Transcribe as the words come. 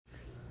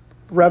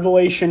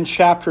Revelation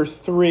chapter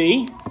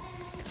 3.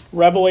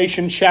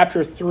 Revelation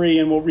chapter 3,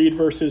 and we'll read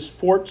verses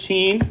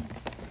 14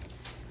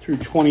 through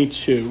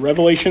 22.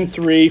 Revelation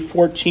 3,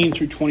 14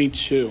 through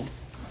 22.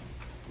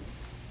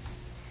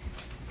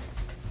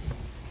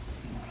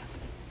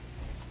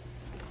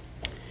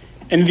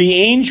 And the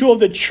angel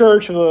of the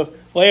church of the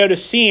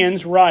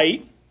Laodiceans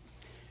write,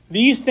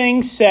 "These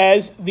things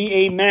says the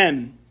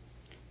Amen,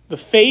 the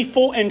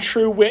faithful and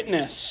true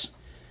witness,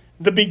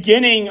 the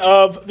beginning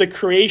of the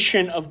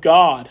creation of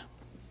God.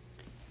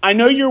 I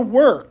know your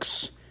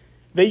works,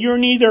 that you're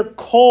neither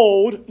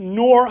cold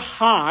nor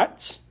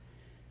hot.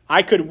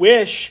 I could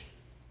wish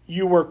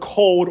you were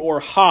cold or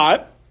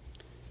hot.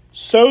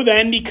 So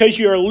then, because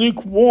you are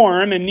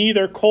lukewarm and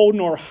neither cold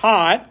nor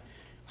hot,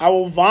 I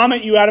will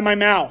vomit you out of my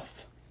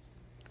mouth.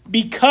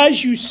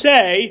 Because you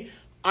say,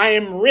 I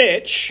am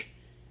rich,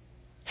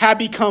 have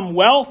become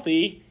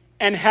wealthy,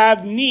 and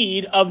have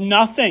need of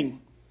nothing,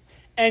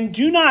 and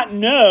do not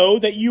know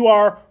that you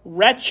are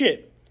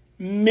wretched,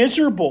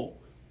 miserable,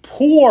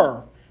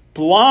 poor,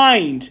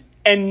 blind,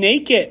 and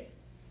naked.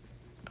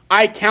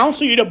 I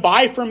counsel you to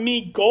buy from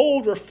me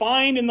gold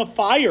refined in the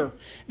fire,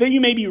 that you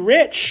may be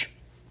rich,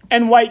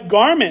 and white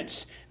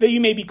garments, that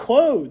you may be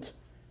clothed,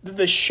 that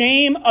the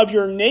shame of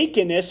your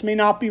nakedness may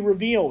not be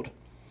revealed.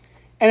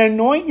 And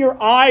anoint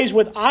your eyes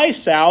with eye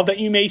salve, that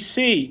you may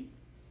see.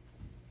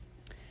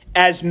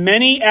 As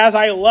many as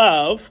I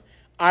love,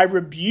 I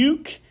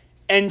rebuke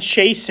and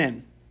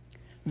chasten.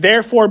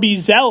 Therefore be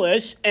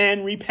zealous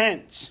and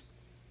repent.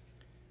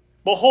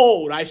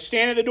 Behold, I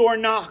stand at the door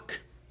and knock.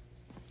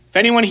 If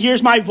anyone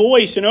hears my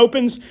voice and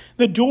opens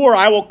the door,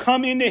 I will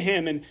come into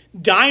him and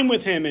dine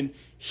with him, and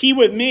he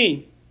with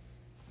me.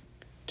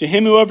 To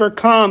him who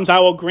overcomes, I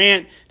will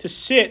grant to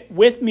sit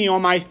with me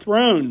on my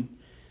throne,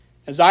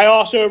 as I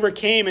also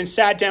overcame and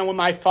sat down with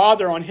my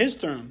Father on his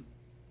throne.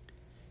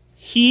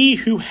 He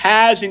who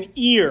has an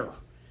ear,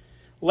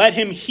 let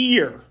him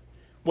hear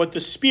what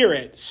the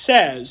Spirit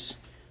says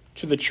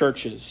to the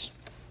churches.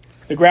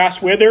 The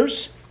grass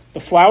withers, the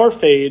flower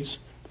fades,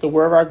 but the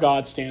word of our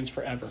God stands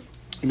forever."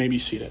 You may be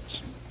seated.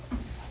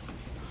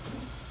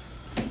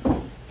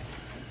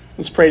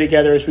 Let's pray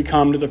together as we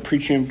come to the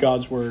preaching of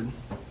God's word.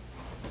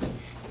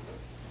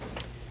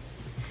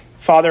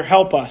 Father,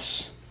 help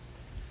us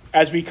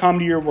as we come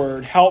to your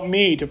word. Help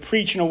me to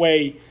preach in a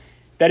way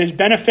that is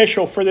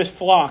beneficial for this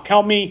flock.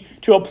 Help me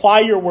to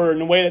apply your word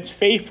in a way that's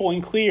faithful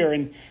and clear,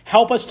 and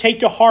help us take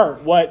to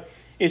heart what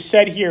is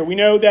said here. We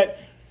know that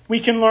we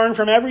can learn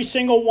from every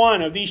single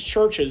one of these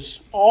churches,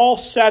 all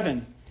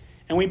 7,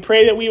 and we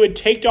pray that we would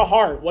take to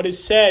heart what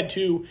is said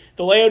to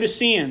the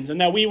Laodiceans, and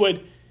that we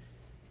would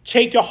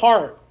take to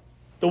heart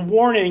the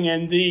warning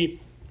and the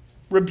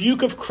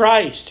rebuke of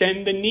Christ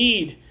and the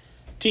need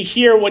to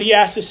hear what he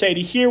has to say,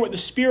 to hear what the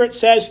Spirit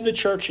says to the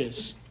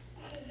churches.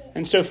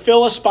 And so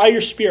fill us by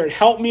your Spirit.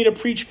 Help me to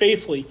preach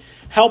faithfully.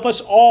 Help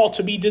us all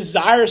to be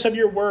desirous of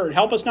your word.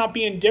 Help us not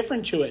be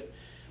indifferent to it,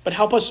 but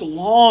help us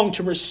long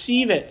to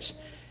receive it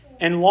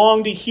and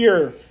long to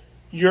hear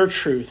your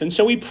truth. And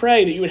so we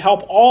pray that you would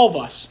help all of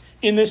us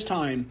in this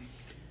time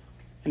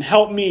and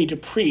help me to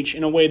preach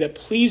in a way that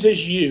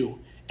pleases you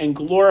and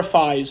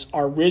glorifies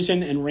our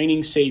risen and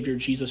reigning Savior,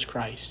 Jesus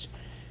Christ.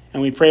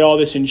 And we pray all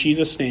this in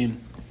Jesus'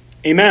 name.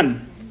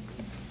 Amen.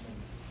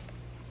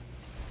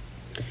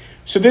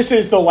 So this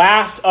is the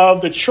last of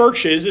the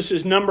churches. This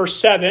is number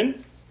 7.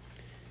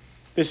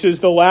 This is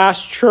the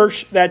last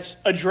church that's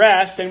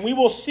addressed. And we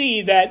will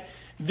see that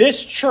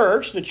this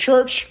church, the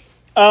church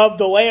of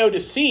the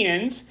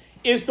Laodiceans,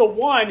 is the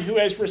one who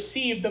has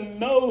received the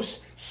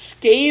most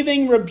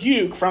scathing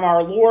rebuke from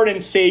our Lord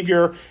and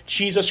Savior,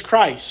 Jesus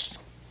Christ.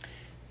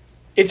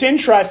 It's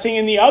interesting,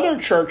 in the other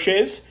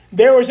churches,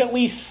 there was at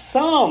least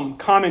some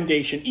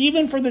commendation.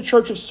 Even for the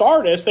church of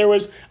Sardis, there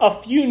was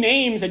a few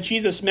names that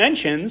Jesus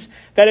mentions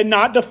that had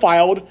not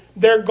defiled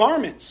their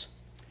garments.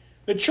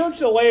 The church of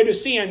the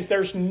Laodiceans,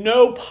 there's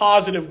no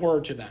positive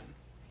word to them.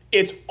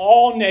 It's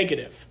all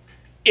negative.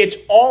 It's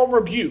all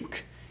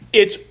rebuke.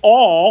 It's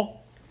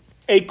all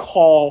a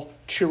call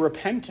to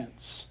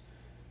repentance.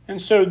 And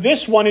so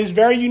this one is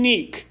very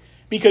unique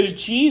because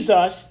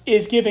Jesus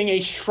is giving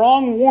a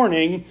strong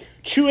warning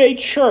to a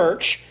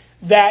church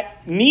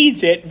that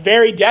needs it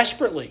very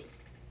desperately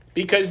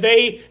because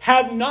they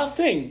have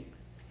nothing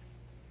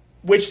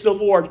which the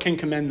Lord can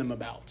commend them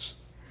about.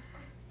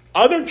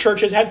 Other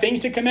churches have things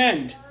to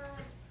commend,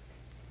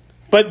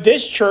 but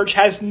this church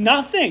has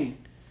nothing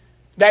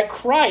that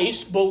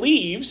Christ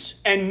believes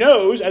and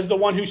knows as the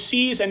one who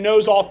sees and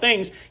knows all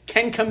things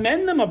can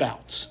commend them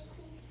about.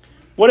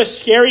 What a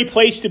scary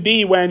place to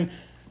be when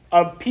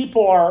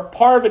people are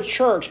part of a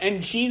church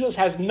and Jesus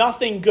has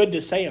nothing good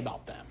to say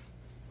about them.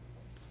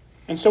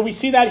 And so we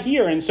see that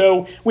here. And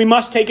so we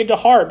must take it to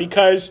heart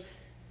because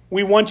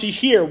we want to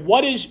hear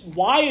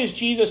why is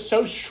Jesus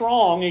so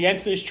strong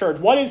against this church?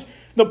 What is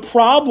the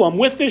problem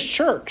with this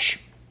church?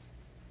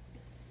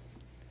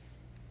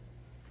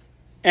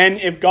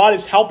 And if God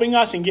is helping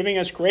us and giving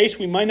us grace,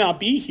 we might not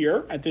be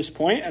here at this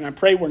point, and I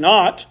pray we're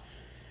not.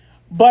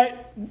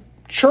 But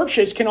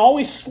churches can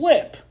always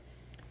slip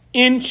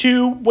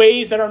into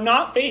ways that are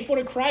not faithful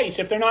to Christ,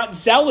 if they're not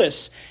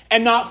zealous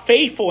and not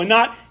faithful and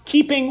not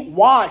keeping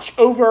watch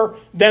over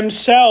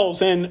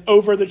themselves and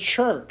over the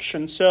church.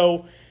 And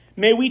so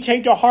may we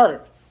take to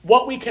heart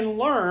what we can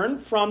learn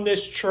from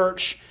this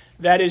church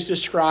that is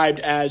described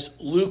as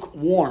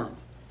lukewarm.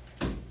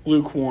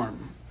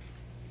 Lukewarm.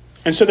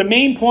 And so the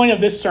main point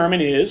of this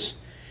sermon is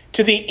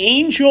to the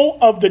angel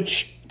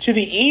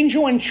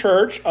and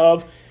church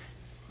of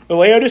the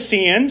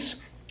Laodiceans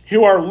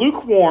who are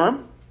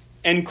lukewarm,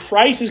 and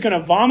Christ is going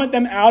to vomit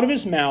them out of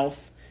his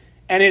mouth,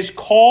 and his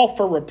call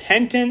for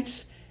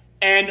repentance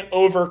and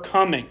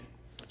overcoming.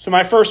 So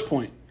my first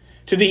point,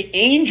 to the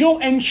angel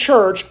and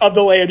church of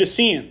the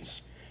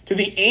Laodiceans. To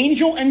the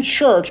angel and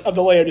church of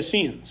the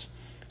Laodiceans.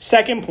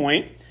 Second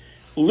point,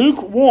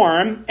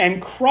 lukewarm,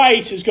 and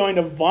Christ is going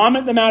to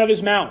vomit them out of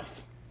his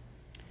mouth.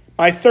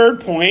 My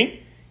third point,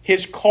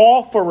 his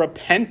call for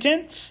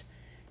repentance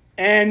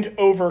and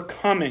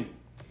overcoming.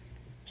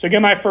 So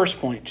again, my first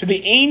point, to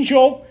the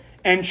angel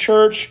and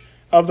church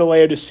of the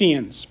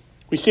Laodiceans.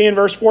 We see in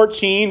verse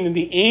 14, and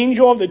the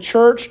angel of the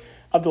church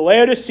of the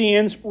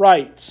Laodiceans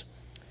writes.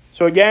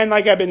 So again,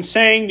 like I've been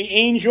saying, the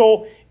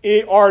angel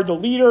are the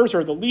leaders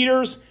or the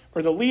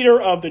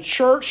leader of the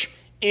church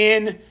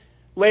in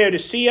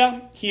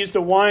Laodicea. He is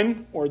the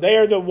one, or they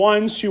are the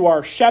ones who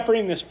are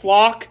shepherding this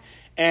flock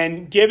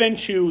and given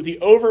to the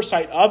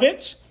oversight of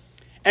it.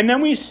 And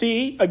then we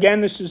see, again,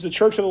 this is the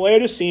church of the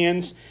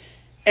Laodiceans,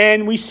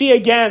 and we see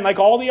again, like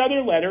all the other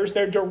letters,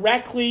 they're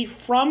directly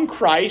from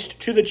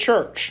Christ to the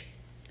church.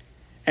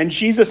 And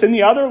Jesus in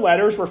the other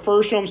letters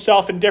refers to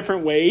himself in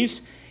different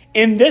ways.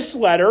 In this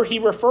letter, he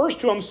refers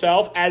to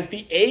himself as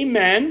the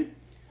Amen,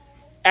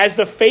 as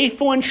the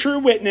faithful and true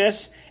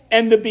witness,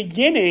 and the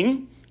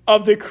beginning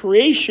of the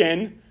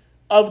creation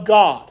of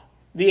God.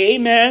 The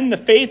Amen, the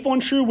faithful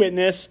and true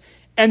witness,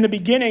 and the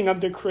beginning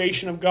of the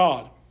creation of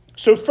God.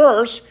 So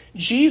first,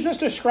 Jesus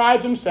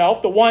describes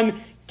himself, the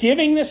one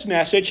giving this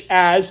message,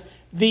 as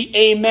the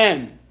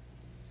Amen.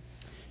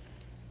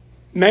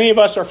 Many of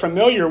us are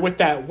familiar with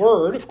that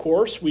word, of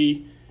course.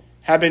 We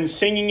have been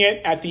singing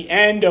it at the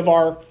end of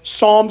our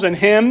psalms and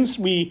hymns.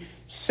 We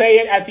say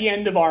it at the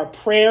end of our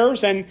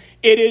prayers, and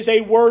it is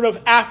a word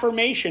of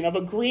affirmation, of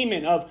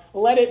agreement, of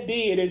let it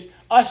be. It is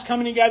us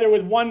coming together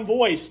with one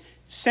voice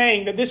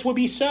saying that this will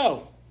be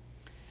so.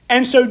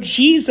 And so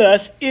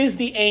Jesus is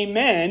the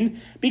Amen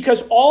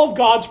because all of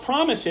God's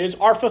promises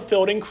are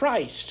fulfilled in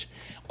Christ.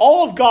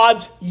 All of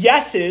God's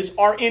yeses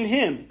are in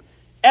him.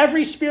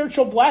 Every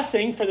spiritual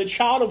blessing for the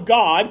child of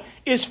God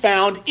is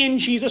found in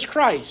Jesus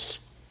Christ.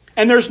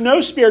 And there's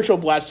no spiritual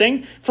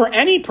blessing for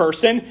any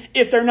person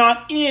if they're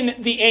not in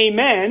the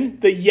Amen,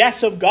 the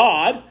yes of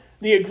God,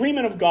 the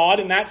agreement of God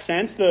in that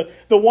sense, the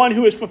one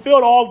who has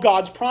fulfilled all of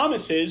God's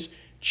promises,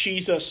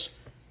 Jesus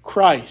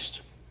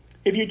Christ.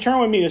 If you turn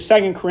with me to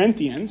 2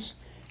 Corinthians.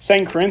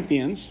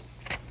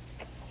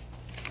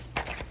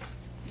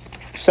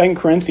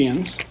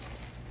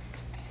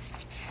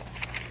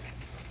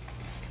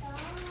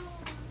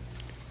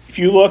 If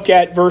you look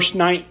at verse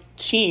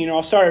 19,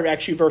 or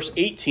verse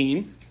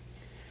 18.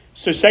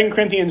 So 2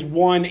 Corinthians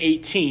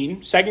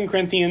 1:18. 2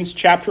 Corinthians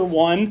chapter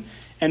 1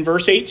 and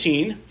verse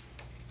 18.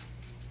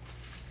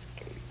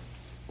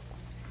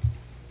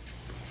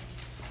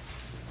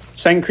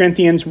 Second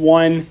Corinthians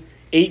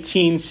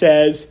 1:18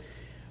 says,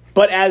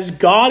 "But as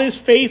God is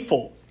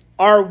faithful,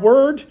 our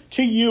word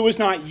to you is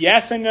not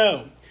yes and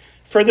no.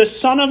 For the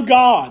Son of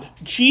God,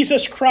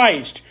 Jesus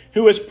Christ,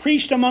 who was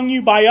preached among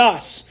you by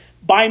us,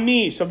 by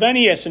me,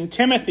 Silvanus and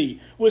Timothy,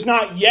 was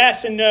not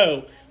yes and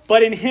no,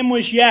 but in him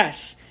was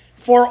yes.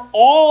 For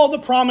all the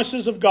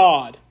promises of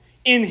God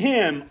in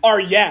him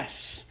are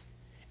yes,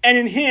 and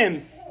in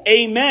him,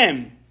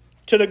 amen,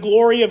 to the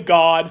glory of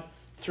God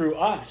through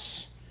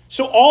us."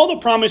 So all the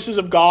promises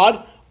of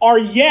God are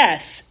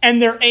yes, and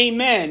they're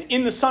amen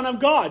in the Son of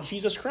God,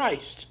 Jesus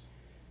Christ.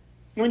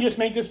 Let me just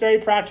make this very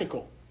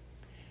practical.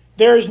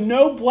 There is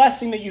no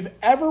blessing that you've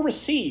ever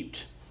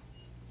received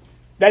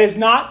that has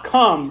not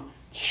come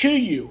to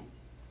you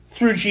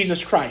through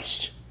Jesus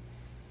Christ.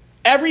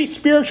 Every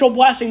spiritual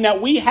blessing that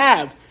we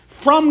have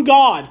from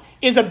God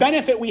is a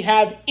benefit we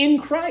have in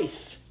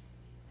Christ.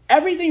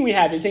 Everything we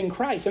have is in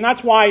Christ. And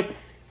that's why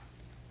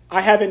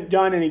I haven't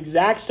done an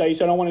exact study,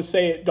 so I don't want to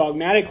say it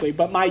dogmatically,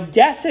 but my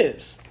guess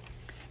is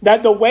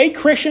that the way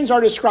Christians are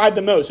described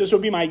the most, this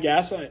would be my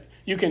guess,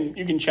 you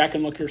can check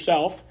and look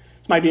yourself.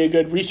 This might be a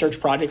good research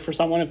project for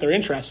someone if they're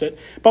interested.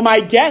 But my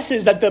guess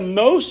is that the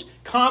most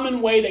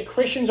common way that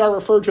Christians are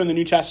referred to in the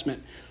New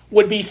Testament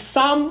would be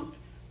some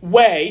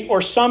way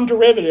or some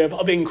derivative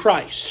of in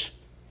Christ.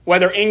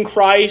 Whether in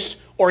Christ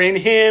or in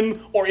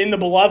him or in the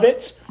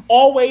beloved.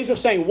 All ways of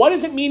saying, what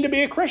does it mean to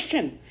be a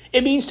Christian?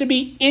 It means to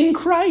be in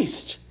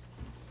Christ.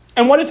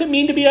 And what does it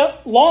mean to be a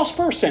lost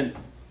person?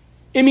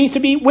 It means to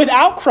be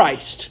without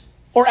Christ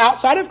or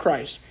outside of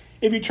Christ.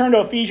 If you turn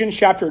to Ephesians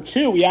chapter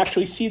 2, we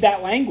actually see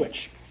that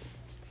language.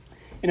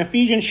 In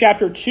Ephesians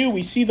chapter 2,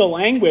 we see the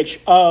language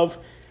of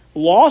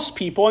lost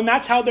people, and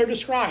that's how they're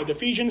described.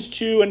 Ephesians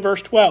 2 and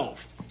verse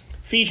 12.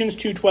 Ephesians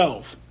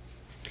 2:12.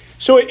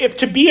 So if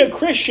to be a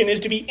Christian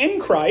is to be in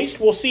Christ,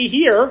 we'll see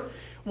here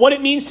what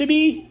it means to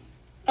be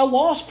a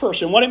lost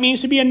person, what it means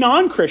to be a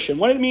non-Christian,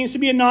 what it means to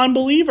be a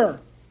non-believer.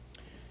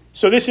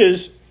 So this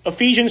is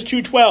Ephesians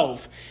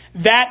 2:12.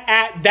 That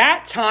at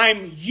that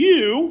time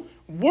you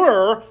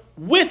were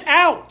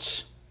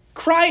without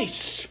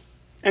Christ.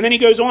 And then he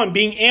goes on,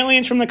 being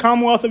aliens from the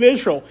commonwealth of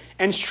Israel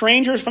and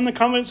strangers from the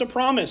covenants of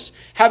promise,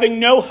 having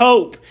no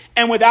hope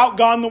and without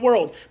God in the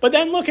world. But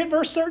then look at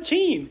verse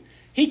 13.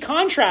 He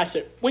contrasts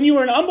it. When you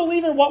were an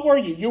unbeliever, what were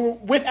you? You were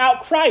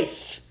without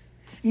Christ.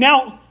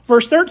 Now,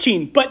 verse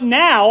 13, but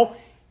now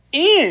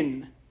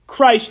in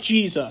Christ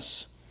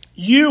Jesus,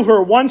 you who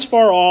were once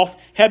far off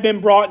have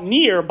been brought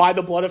near by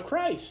the blood of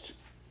Christ.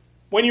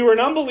 When you were an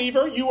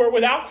unbeliever, you were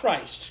without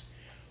Christ.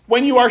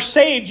 When you are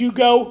saved, you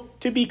go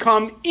to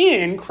become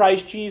in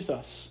Christ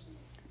Jesus.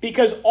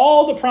 Because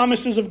all the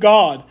promises of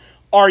God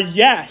are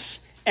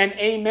yes and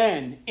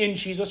amen in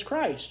Jesus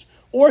Christ.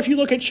 Or if you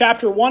look at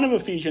chapter 1 of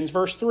Ephesians,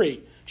 verse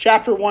 3.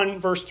 Chapter 1,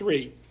 verse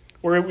 3.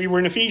 Where we were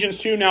in Ephesians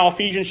 2, now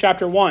Ephesians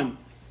chapter 1.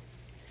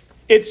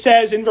 It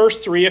says in verse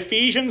 3,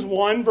 Ephesians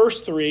 1,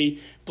 verse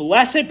 3,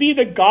 blessed be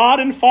the God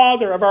and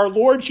Father of our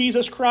Lord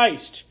Jesus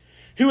Christ,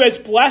 who has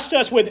blessed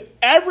us with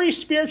every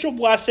spiritual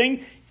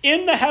blessing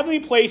in the heavenly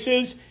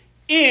places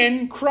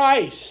in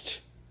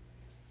Christ.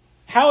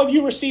 How have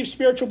you received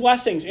spiritual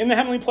blessings in the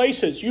heavenly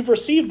places? You've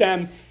received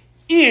them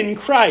in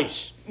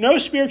Christ. No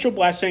spiritual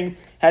blessing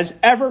has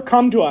ever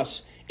come to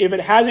us if it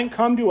hasn't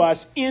come to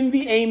us in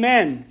the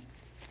Amen,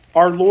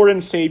 our Lord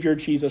and Savior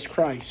Jesus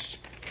Christ.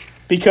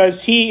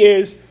 Because he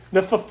is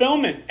the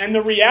fulfillment and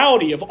the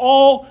reality of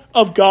all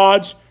of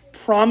God's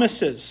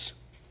promises.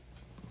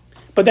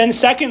 But then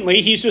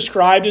secondly, he's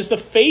described as the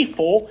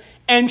faithful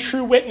and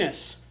true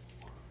witness.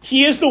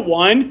 He is the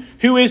one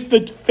who is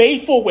the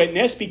faithful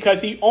witness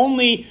because he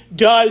only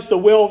does the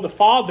will of the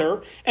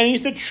Father. And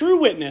he's the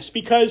true witness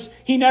because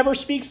he never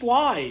speaks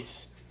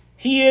lies.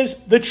 He is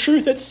the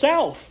truth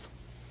itself.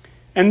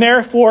 And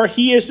therefore,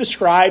 he is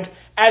described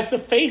as the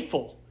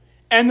faithful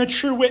and the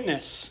true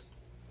witness.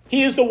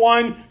 He is the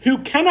one who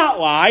cannot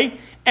lie,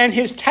 and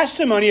his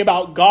testimony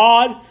about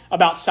God,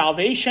 about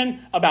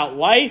salvation, about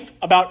life,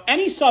 about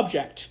any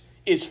subject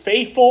is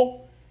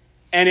faithful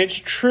and it's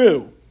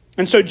true.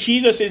 And so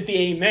Jesus is the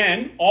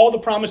Amen. All the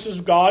promises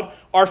of God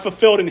are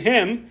fulfilled in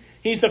him.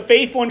 He's the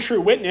faithful and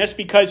true witness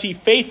because he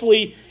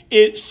faithfully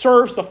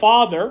serves the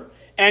Father,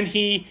 and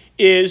he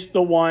is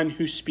the one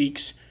who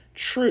speaks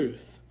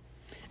truth.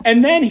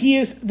 And then he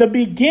is the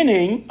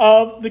beginning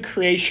of the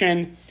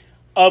creation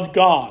of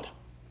God.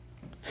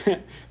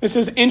 This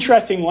is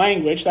interesting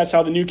language. That's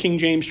how the New King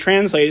James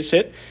translates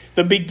it.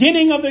 The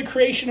beginning of the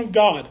creation of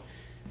God.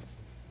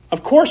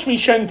 Of course, we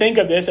shouldn't think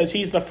of this as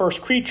he's the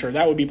first creature.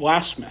 That would be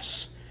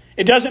blasphemous.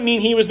 It doesn't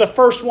mean he was the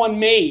first one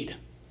made.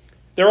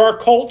 There are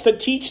cults that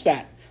teach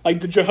that,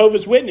 like the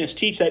Jehovah's Witness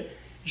teach that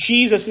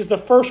Jesus is the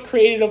first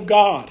created of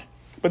God.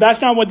 But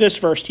that's not what this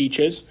verse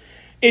teaches.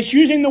 It's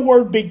using the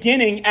word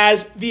beginning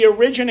as the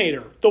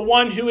originator, the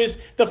one who is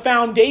the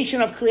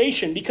foundation of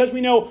creation, because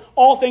we know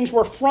all things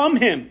were from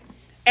him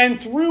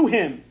and through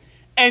him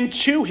and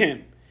to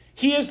him.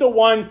 He is the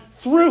one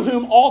through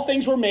whom all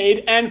things were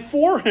made and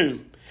for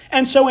whom.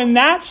 And so in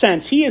that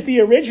sense, he is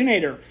the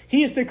originator.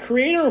 He is the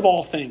creator of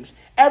all things.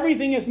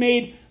 Everything is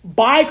made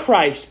by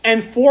Christ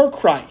and for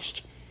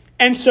Christ.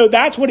 And so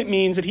that's what it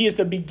means that he is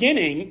the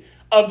beginning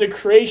of the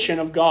creation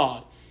of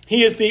God.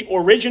 He is the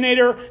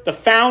originator, the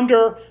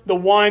founder, the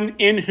one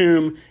in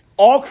whom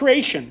all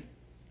creation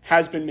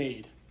has been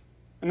made.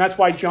 And that's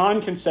why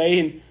John can say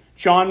in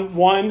John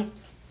 1,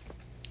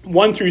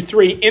 1 through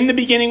 3, in the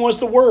beginning was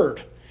the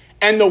Word,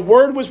 and the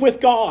Word was with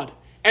God,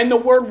 and the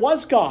Word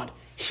was God.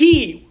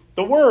 He,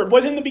 the Word,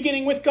 was in the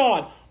beginning with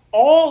God.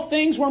 All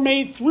things were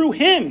made through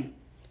him,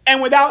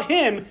 and without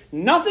him,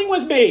 nothing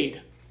was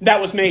made that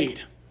was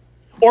made.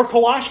 Or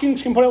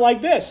Colossians can put it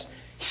like this.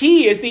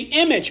 He is the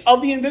image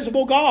of the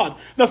invisible God,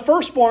 the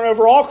firstborn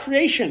over all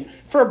creation.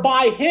 For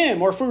by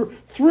him, or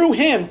through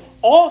him,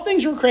 all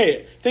things were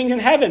created. Things in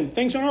heaven,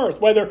 things on earth,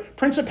 whether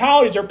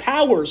principalities or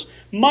powers,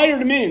 might or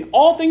dominion.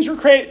 All things were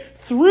created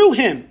through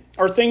him,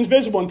 or things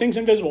visible and things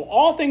invisible.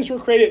 All things were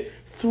created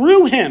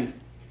through him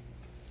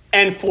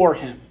and for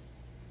him.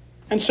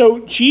 And so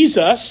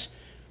Jesus,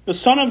 the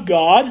Son of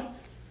God,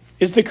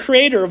 is the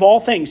creator of all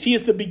things. He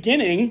is the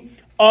beginning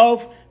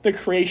of the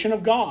creation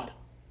of God.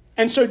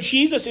 And so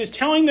Jesus is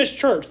telling this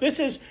church, this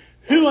is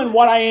who and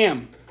what I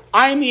am.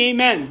 I am the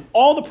Amen.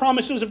 All the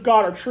promises of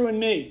God are true in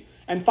me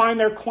and find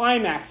their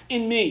climax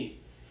in me.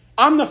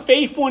 I'm the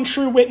faithful and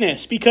true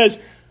witness because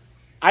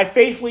I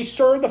faithfully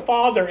serve the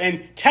Father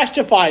and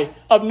testify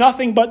of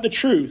nothing but the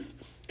truth.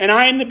 And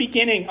I am the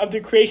beginning of the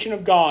creation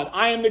of God.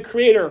 I am the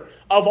creator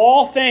of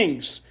all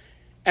things.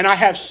 And I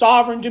have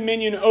sovereign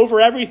dominion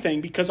over everything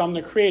because I'm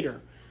the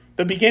creator,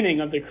 the beginning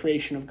of the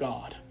creation of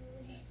God.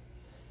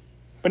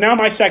 But now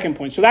my second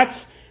point. So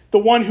that's the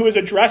one who is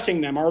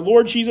addressing them, our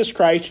Lord Jesus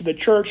Christ, to the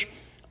church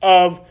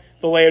of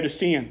the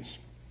Laodiceans.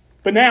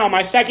 But now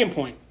my second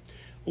point.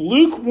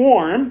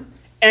 Lukewarm,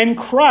 and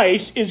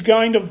Christ is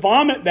going to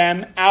vomit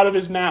them out of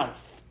his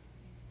mouth.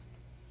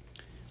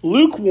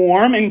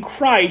 lukewarm, and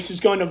Christ is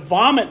going to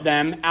vomit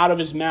them out of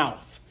his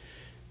mouth.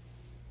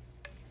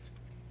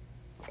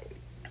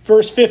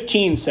 Verse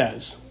 15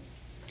 says,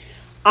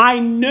 I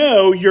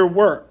know your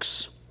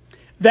works,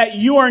 that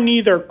you are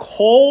neither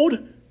cold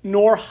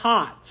nor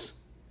hot.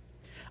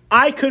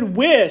 I could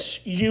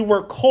wish you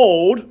were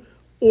cold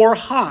or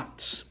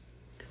hot.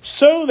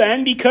 So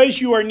then,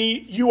 because you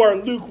are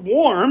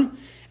lukewarm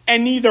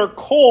and neither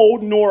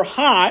cold nor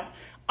hot,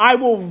 I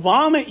will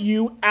vomit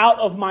you out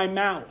of my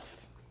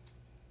mouth.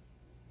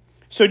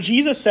 So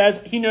Jesus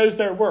says he knows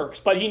their works,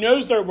 but he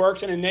knows their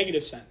works in a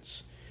negative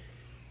sense.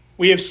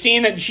 We have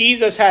seen that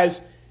Jesus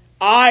has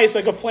eyes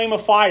like a flame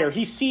of fire.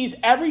 He sees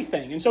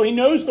everything. And so he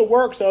knows the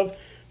works of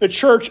the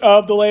church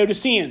of the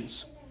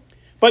Laodiceans.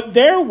 But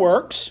their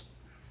works,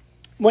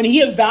 when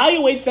he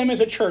evaluates them as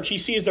a church, he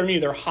sees they're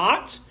neither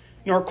hot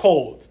nor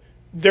cold.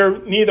 They're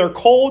neither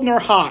cold nor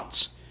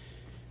hot.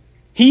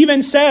 He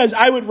even says,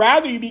 I would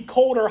rather you be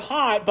cold or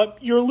hot, but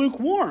you're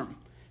lukewarm.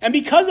 And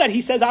because of that,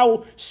 he says, I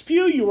will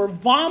spew you or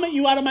vomit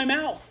you out of my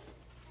mouth.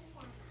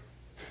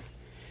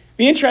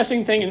 The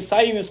interesting thing in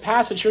citing this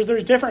passage is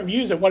there's different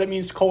views of what it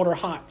means cold or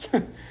hot.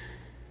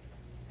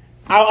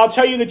 I'll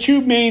tell you the two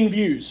main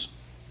views.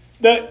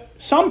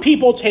 Some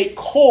people take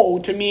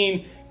cold to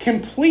mean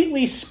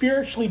completely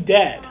spiritually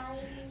dead.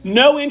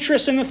 No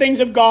interest in the things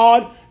of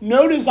God,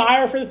 no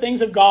desire for the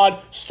things of God,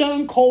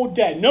 stone cold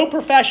dead. No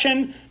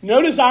profession,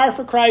 no desire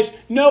for Christ,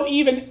 no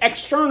even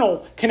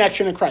external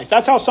connection to Christ.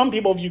 That's how some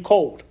people view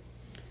cold.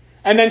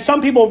 And then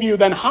some people view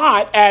then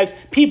hot as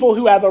people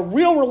who have a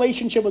real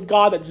relationship with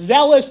God that's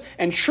zealous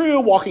and true,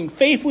 walking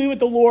faithfully with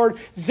the Lord,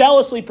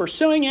 zealously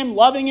pursuing him,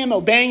 loving him,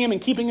 obeying him,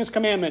 and keeping his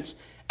commandments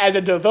as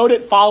a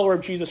devoted follower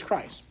of Jesus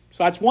Christ.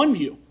 So that's one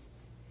view.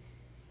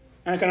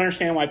 And I can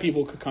understand why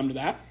people could come to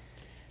that.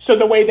 So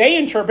the way they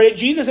interpret it,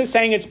 Jesus is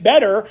saying it's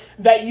better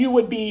that you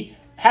would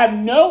have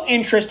no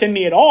interest in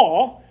me at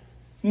all,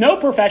 no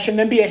profession,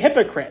 than be a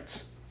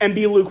hypocrite and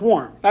be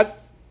lukewarm.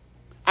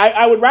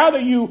 I would rather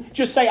you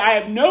just say, I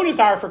have no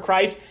desire for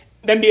Christ,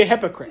 than be a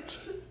hypocrite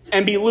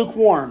and be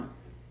lukewarm.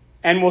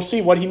 And we'll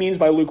see what he means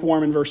by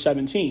lukewarm in verse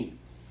 17.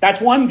 That's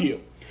one view.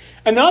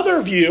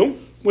 Another view,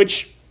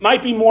 which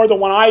might be more the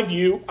one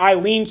I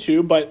lean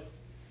to, but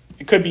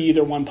it could be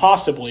either one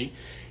possibly,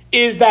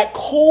 is that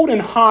cold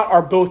and hot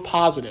are both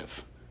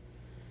positive.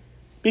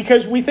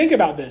 Because we think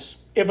about this.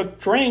 If a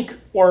drink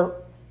or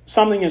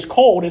something is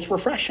cold, it's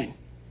refreshing.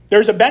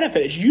 There's a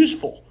benefit. It's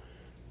useful.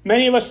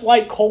 Many of us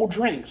like cold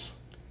drinks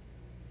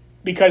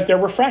because they're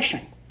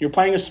refreshing. You're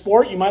playing a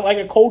sport, you might like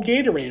a cold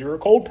Gatorade or a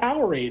cold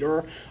Powerade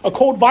or a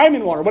cold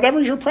vitamin water, whatever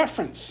is your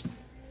preference.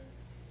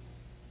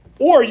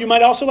 Or you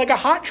might also like a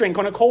hot drink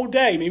on a cold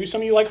day. Maybe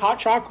some of you like hot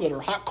chocolate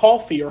or hot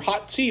coffee or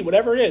hot tea,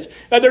 whatever it is.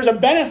 That there's a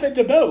benefit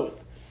to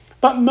both.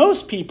 But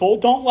most people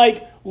don't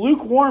like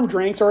lukewarm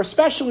drinks, or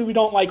especially we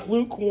don't like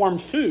lukewarm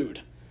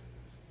food.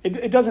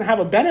 It doesn't have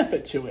a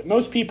benefit to it.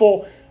 Most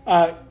people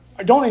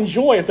don't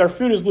enjoy if their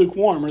food is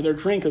lukewarm or their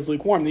drink is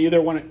lukewarm. They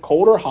either want it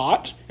cold or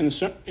hot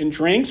in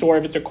drinks, or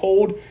if it's a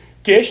cold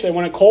dish, they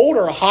want it cold,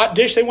 or a hot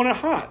dish, they want it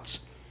hot.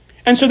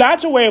 And so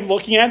that's a way of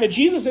looking at it, that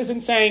Jesus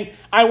isn't saying,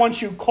 I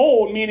want you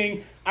cold,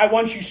 meaning I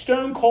want you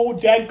stone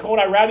cold, dead cold,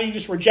 I'd rather you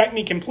just reject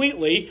me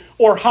completely,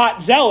 or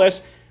hot,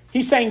 zealous.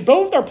 He's saying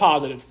both are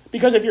positive,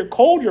 because if you're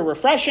cold, you're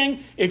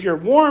refreshing. If you're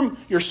warm,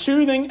 you're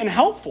soothing and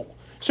helpful.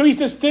 So he's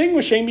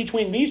distinguishing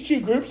between these two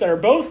groups that are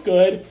both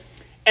good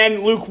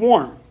and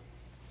lukewarm.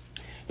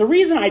 The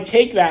reason I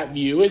take that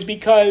view is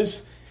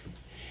because,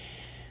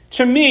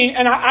 to me,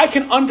 and I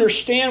can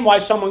understand why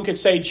someone could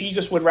say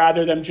Jesus would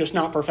rather them just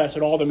not profess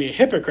at all than be a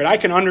hypocrite. I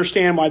can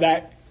understand why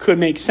that could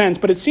make sense.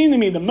 But it seemed to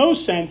me the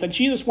most sense that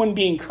Jesus wouldn't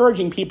be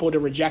encouraging people to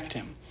reject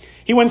him.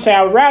 He wouldn't say,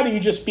 I would rather you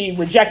just be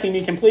rejecting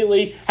me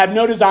completely, have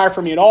no desire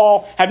for me at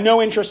all, have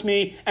no interest in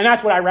me, and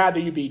that's what I'd rather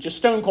you be, just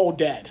stone cold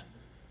dead.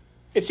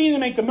 It seemed to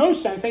make the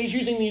most sense that he's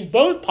using these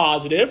both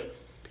positive,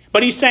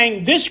 but he's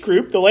saying this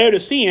group, the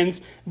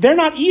Laodiceans, they're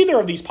not either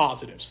of these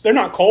positives. They're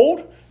not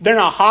cold, they're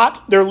not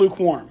hot, they're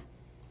lukewarm.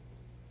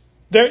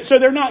 So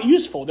they're not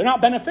useful, they're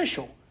not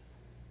beneficial.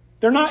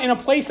 They're not in a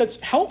place that's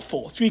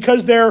helpful. It's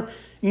because they're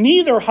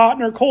neither hot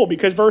nor cold,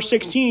 because verse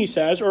 16 he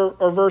says,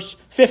 or verse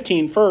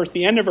 15 first,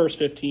 the end of verse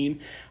 15,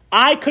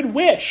 I could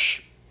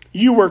wish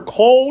you were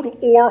cold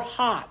or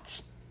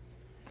hot.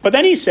 But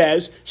then he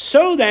says,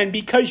 so then,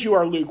 because you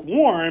are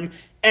lukewarm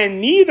and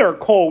neither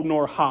cold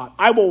nor hot,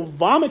 I will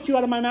vomit you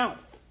out of my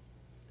mouth.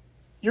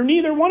 You're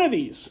neither one of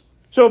these.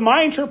 So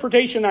my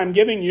interpretation I'm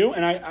giving you,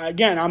 and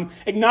I'm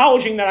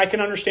acknowledging that I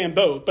can understand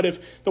both, but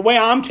if the way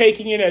I'm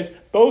taking it as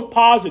both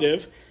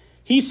positive,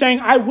 he's saying,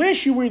 I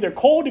wish you were either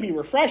cold to be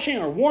refreshing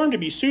or warm to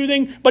be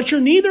soothing, but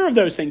you're neither of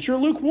those things. You're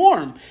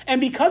lukewarm.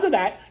 And because of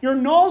that, you're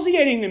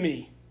nauseating to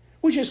me,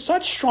 which is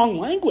such strong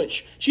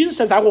language. Jesus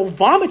says, I will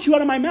vomit you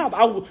out of my mouth.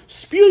 I will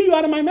spew you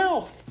out of my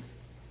mouth.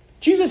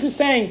 Jesus is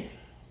saying,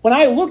 when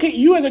I look at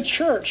you as a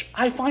church,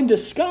 I find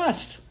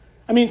disgust.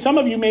 I mean, some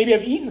of you maybe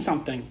have eaten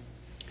something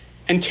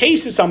and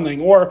tasted something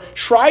or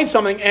tried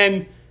something,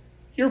 and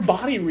your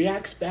body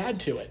reacts bad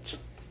to it.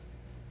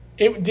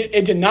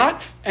 It did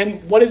not,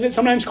 and what is it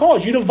sometimes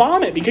called? You to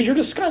vomit because you're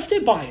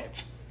disgusted by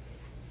it.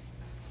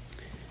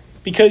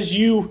 Because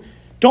you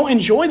don't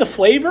enjoy the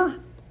flavor.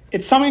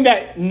 It's something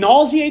that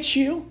nauseates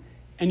you,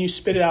 and you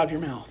spit it out of your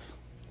mouth.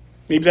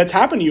 Maybe that's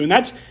happened to you. And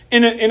that's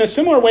in a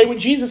similar way what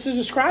Jesus is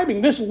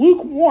describing. This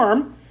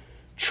lukewarm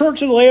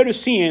church of the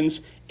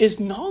Laodiceans is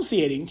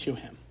nauseating to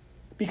him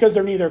because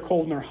they're neither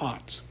cold nor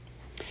hot.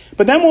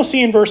 But then we'll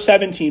see in verse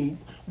 17,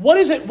 what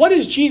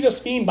does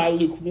Jesus mean by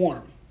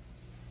lukewarm?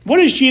 What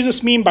does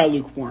Jesus mean by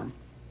lukewarm?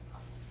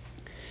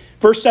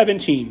 Verse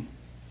 17.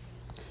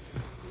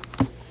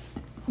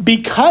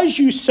 Because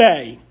you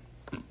say,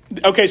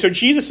 okay, so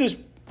Jesus is,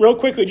 real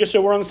quickly, just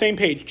so we're on the same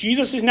page,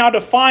 Jesus is now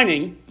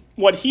defining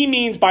what he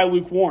means by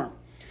lukewarm.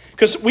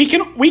 Because we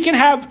can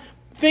have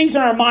things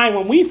in our mind,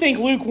 when we think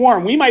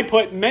lukewarm, we might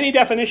put many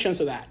definitions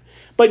of that.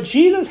 But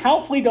Jesus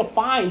helpfully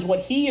defines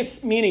what he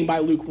is meaning by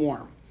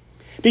lukewarm.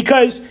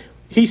 Because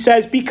he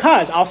says,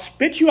 because I'll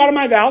spit you out of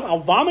my mouth, I'll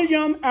vomit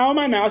you out of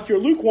my mouth, you're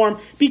lukewarm,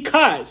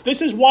 because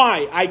this is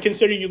why I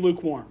consider you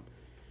lukewarm.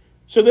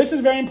 So this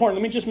is very important.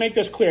 Let me just make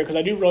this clear because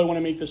I do really want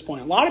to make this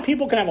point. A lot of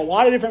people can have a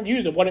lot of different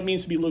views of what it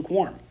means to be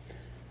lukewarm.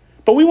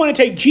 But we want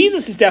to take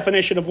Jesus'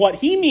 definition of what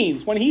he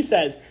means when he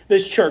says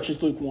this church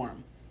is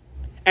lukewarm.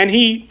 And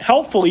he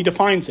helpfully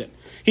defines it.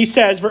 He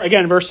says,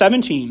 again, verse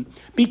 17,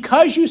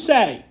 because you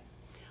say,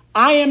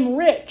 I am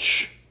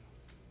rich,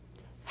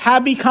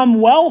 have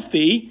become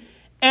wealthy,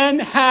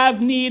 and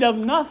have need of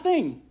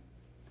nothing.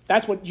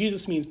 That's what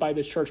Jesus means by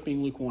this church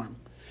being lukewarm.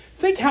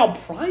 Think how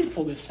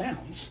prideful this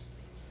sounds.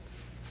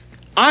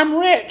 I'm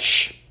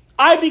rich,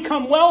 I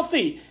become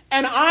wealthy,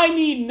 and I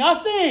need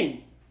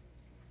nothing.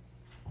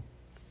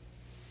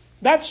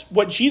 That's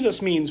what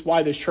Jesus means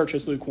why this church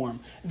is lukewarm.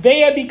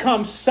 They have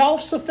become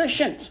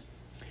self-sufficient.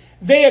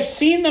 They have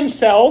seen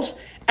themselves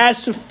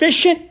as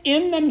sufficient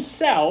in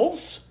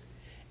themselves,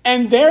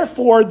 and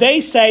therefore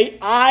they say,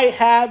 I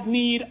have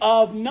need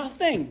of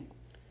nothing.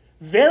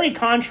 Very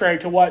contrary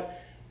to what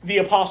the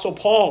Apostle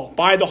Paul,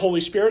 by the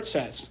Holy Spirit,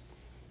 says.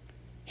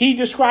 He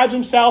describes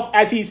himself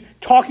as he's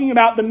talking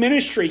about the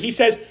ministry. He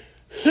says,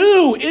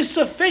 who is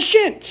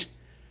sufficient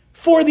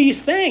for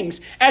these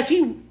things? As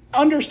he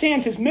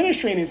understands his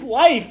ministry and his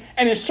life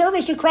and his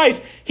service to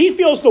Christ, he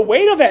feels the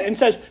weight of it and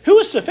says, who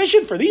is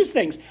sufficient for these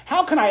things?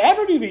 How can I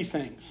ever do these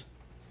things?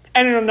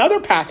 And in another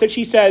passage,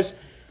 he says,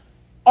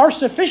 our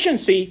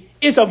sufficiency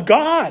is of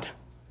God,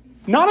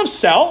 not of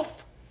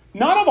self,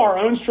 not of our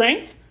own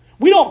strength.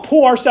 We don't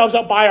pull ourselves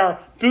up by our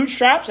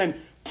bootstraps and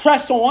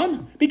press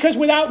on, because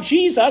without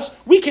Jesus,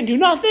 we can do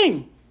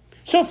nothing.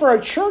 So for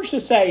a church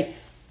to say,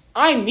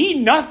 I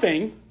need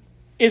nothing,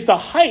 is the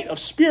height of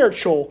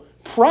spiritual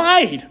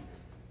pride.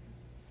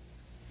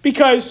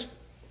 Because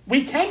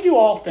we can do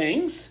all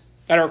things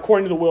that are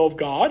according to the will of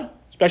God,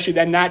 especially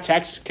then that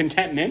text,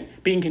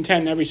 contentment, being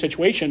content in every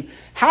situation.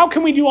 How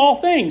can we do all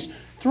things?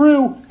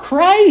 Through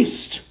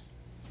Christ,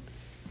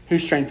 who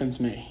strengthens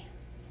me.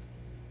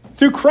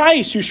 Through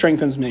Christ who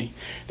strengthens me.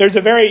 There's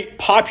a very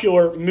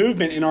popular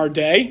movement in our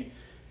day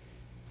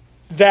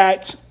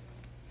that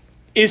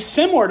is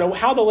similar to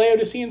how the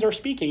Laodiceans are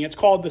speaking. It's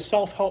called the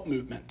self-help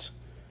movement.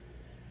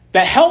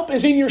 That help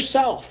is in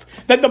yourself.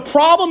 That the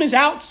problem is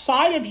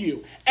outside of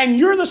you. And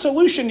you're the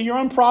solution to your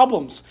own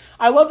problems.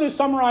 I love to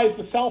summarize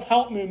the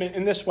self-help movement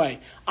in this way.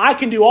 I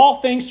can do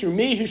all things through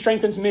me who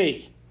strengthens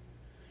me.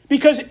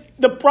 Because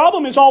the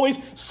problem is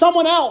always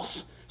someone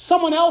else.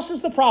 Someone else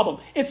is the problem.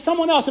 It's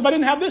someone else. If I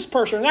didn't have this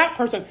person or that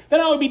person, then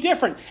I would be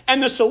different.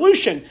 And the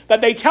solution that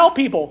they tell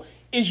people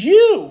is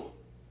you.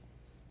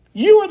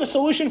 You are the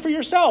solution for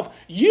yourself.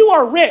 You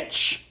are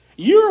rich.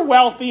 You're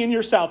wealthy in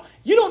yourself.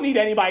 You don't need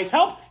anybody's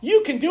help.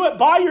 You can do it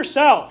by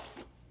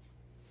yourself.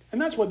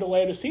 And that's what the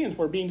Laodiceans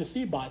were being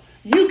deceived by.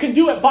 You can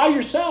do it by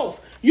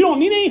yourself. You don't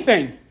need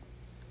anything.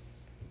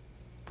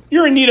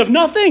 You're in need of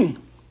nothing.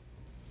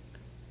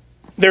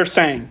 They're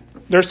saying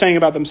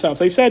about themselves.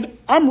 They've said,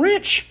 I'm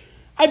rich.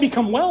 I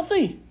become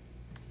wealthy,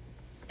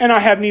 and I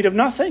have need of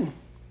nothing.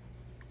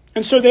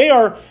 And so they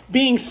are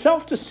being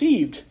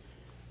self-deceived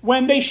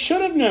when they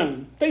should have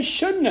known. They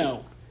should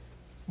know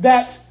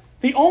that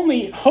the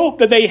only hope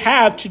that they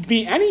have to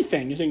be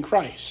anything is in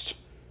Christ,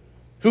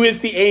 who is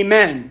the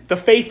Amen, the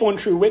faithful and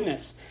true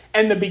witness,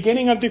 and the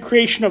beginning of the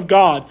creation of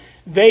God.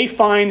 They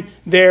find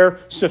their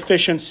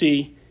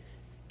sufficiency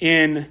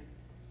in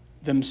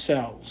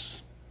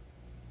themselves.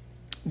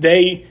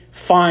 They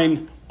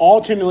find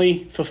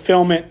ultimately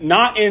fulfillment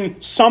not in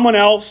someone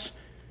else,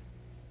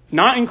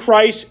 not in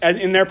Christ as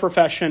in their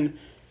profession,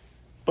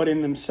 but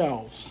in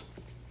themselves.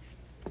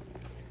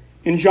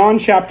 In John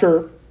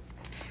chapter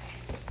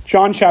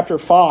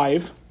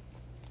 5,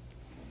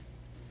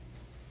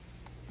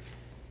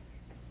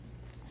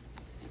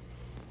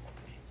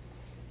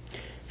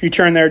 if you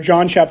turn there,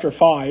 John chapter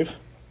 5,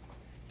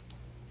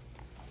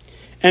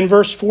 and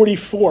verse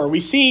 44, we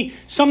see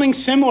something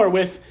similar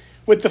with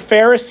the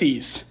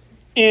Pharisees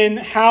in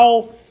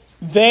how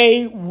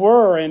they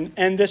were,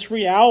 and this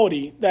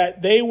reality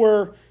that they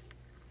were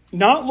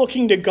not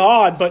looking to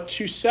God, but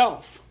to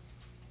self.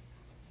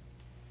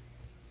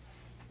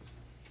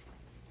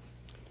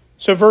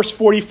 So verse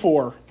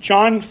 44,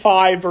 John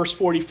 5, verse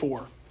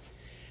 44.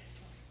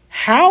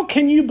 How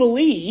can you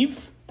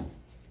believe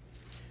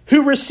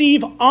who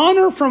receive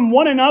honor from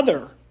one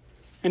another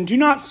and do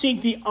not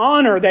seek the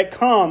honor that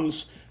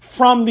comes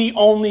from the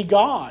only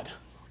God?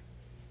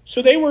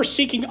 So they were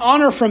seeking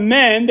honor from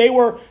men. They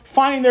were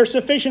finding their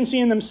sufficiency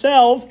in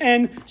themselves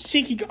and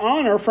seeking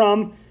honor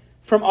from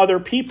other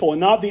people, and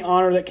not the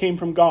honor that came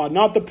from God,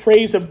 not the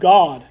praise of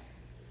God,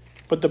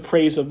 but the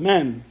praise of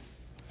men.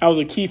 That was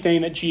a key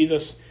thing that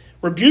Jesus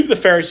rebuked the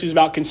Pharisees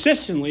about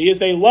consistently, is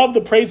they love the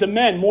praise of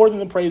men more than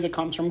the praise that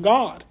comes from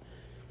God.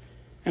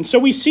 And so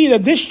we see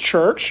that this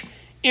church,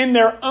 in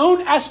their own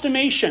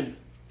estimation,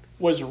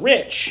 was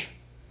rich,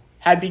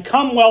 had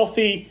become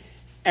wealthy,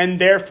 and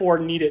therefore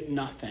needed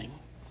nothing.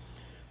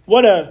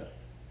 What a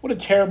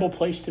terrible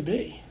place to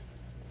be.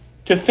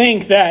 To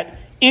think that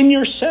in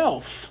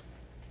yourself,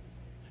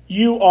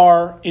 you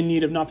are in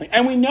need of nothing.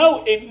 And we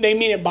know they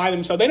mean it by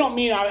themselves. They don't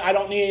mean I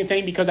don't need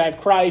anything because I have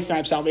Christ and I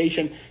have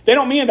salvation. They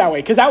don't mean it that way,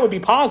 because that would be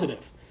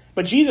positive.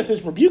 But Jesus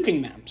is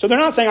rebuking them. So they're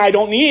not saying I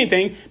don't need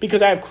anything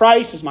because I have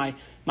Christ as my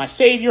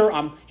Savior.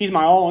 He's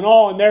my all in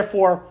all, and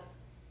therefore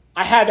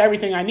I have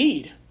everything I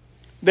need.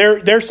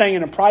 They're saying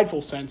in a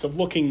prideful sense of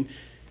looking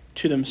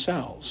to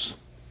themselves.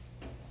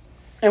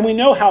 And we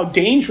know how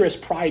dangerous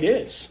pride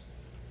is.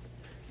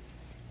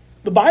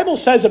 The Bible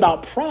says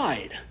about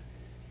pride,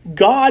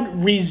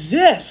 God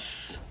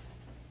resists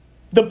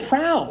the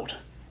proud,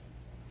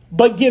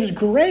 but gives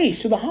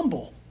grace to the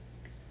humble.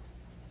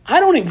 I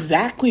don't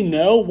exactly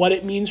know what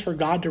it means for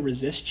God to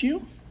resist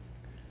you,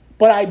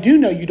 but I do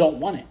know you don't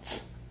want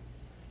it.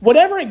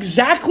 Whatever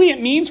exactly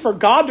it means for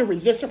God to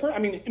resist a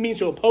person, it means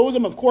to oppose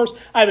him, of course.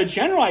 I have a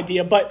general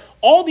idea, but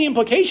all the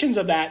implications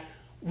of that,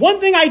 one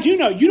thing I do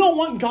know, you don't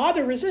want God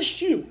to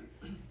resist you.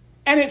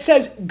 And it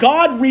says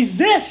God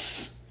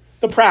resists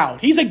the proud.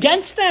 He's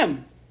against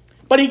them,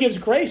 but he gives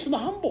grace to the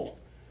humble.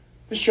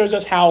 This shows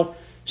us how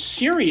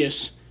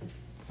serious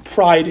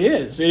pride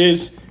is. It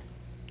is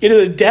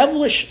a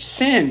devilish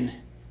sin,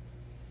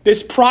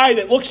 this pride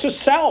that looks to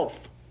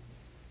self.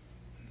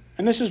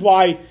 And this is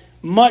why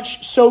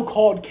much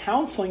so-called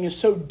counseling is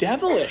so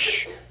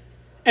devilish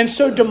and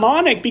so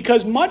demonic,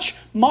 because much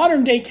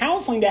modern-day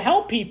counseling to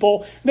help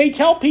people, they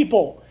tell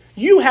people,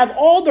 you have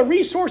all the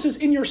resources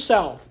in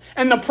yourself,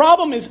 and the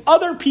problem is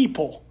other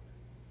people.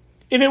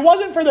 If it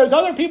wasn't for those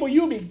other people,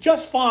 you would be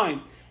just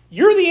fine.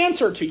 You're the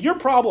answer to your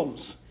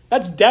problems.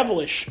 That's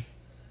devilish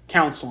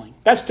counseling.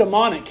 That's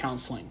demonic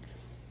counseling.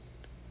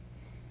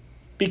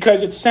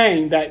 Because it's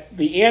saying that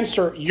the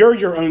answer, you're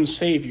your own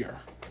savior.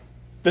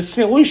 The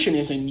solution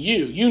is in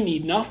you. You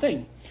need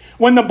nothing.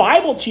 When the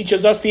Bible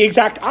teaches us the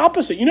exact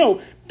opposite.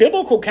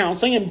 Biblical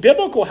counseling and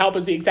biblical help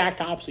is the exact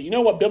opposite. You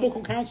know what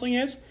biblical counseling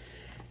is?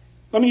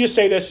 Let me just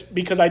say this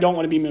because I don't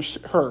want to be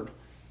misheard.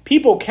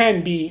 People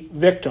can be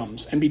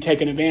victims and be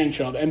taken advantage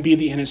of and be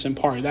the innocent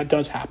party. That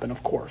does happen,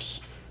 of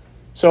course.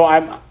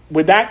 So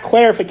with that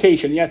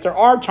clarification, yes, there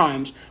are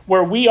times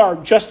where we are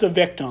just the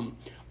victim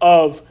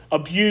of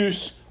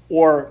abuse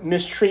or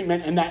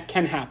mistreatment, and that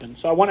can happen.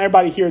 So I want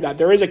everybody to hear that.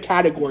 There is a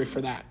category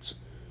for that.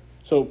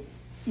 So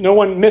no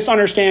one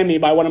misunderstand me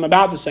by what I'm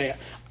about to say.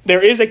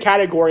 There is a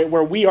category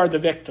where we are the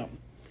victim.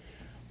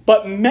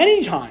 But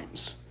many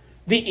times,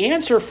 the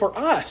answer for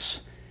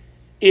us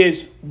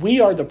is we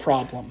are the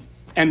problem,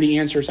 and the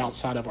answer is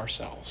outside of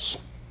ourselves.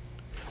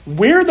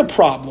 We're the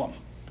problem,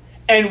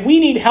 and we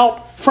need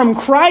help from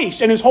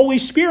Christ and his Holy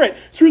Spirit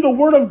through the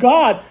Word of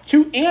God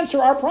to answer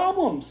our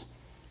problems.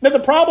 Now, the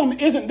problem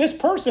isn't this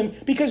person,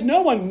 because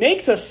no one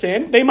makes us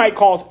sin. They might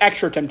cause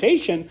extra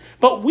temptation,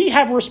 but we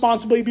have a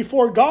responsibility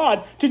before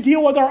God to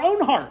deal with our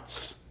own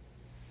hearts,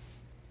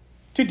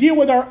 to deal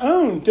with our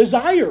own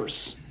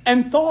desires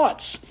and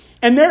thoughts.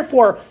 And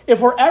therefore,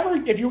 if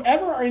you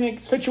ever are in a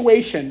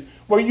situation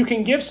where you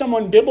can give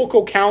someone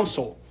biblical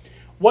counsel,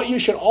 what you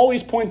should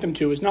always point them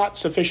to is not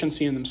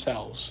sufficiency in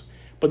themselves,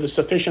 but the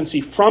sufficiency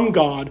from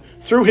God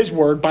through his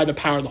word by the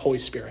power of the Holy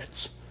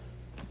Spirit.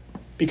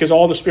 Because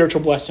all the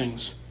spiritual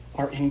blessings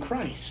are in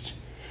Christ.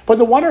 But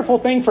the wonderful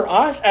thing for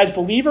us as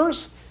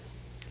believers,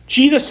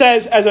 Jesus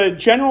says as a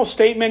general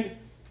statement,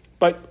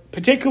 but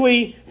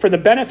particularly for the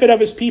benefit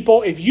of his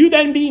people, if you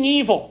then being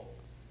evil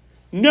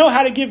know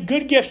how to give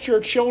good gifts to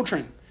your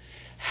children,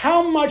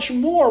 how much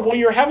more will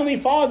your heavenly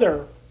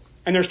Father,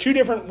 and there's two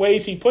different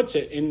ways he puts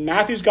it, in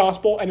Matthew's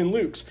gospel and in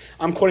Luke's.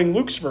 I'm quoting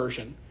Luke's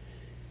version.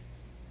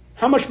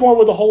 How much more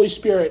will the Holy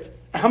Spirit,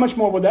 how much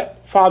more will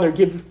that Father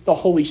give the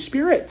Holy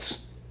Spirit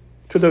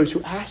to those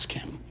who ask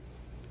him?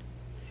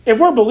 If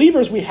we're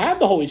believers, we have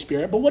the Holy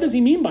Spirit, but what does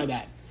he mean by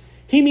that?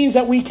 He means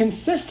that we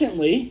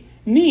consistently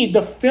need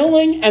the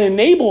filling and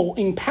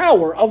enabling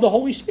power of the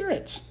Holy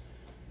Spirit.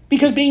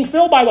 Because being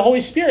filled by the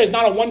Holy Spirit is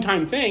not a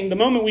one-time thing. The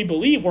moment we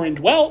believe, we're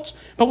indwelt,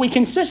 but we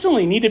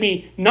consistently need to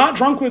be not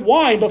drunk with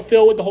wine, but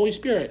filled with the Holy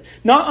Spirit.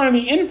 Not under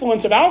the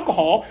influence of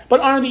alcohol, but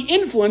under the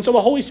influence of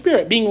the Holy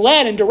Spirit, being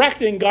led and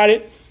directed and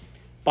guided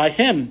by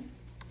him,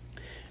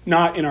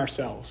 not in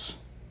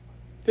ourselves.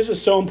 This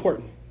is so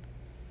important,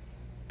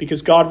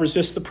 because God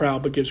resists the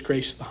proud but gives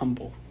grace to the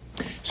humble.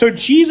 So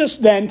Jesus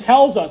then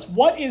tells us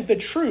what is the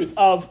truth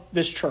of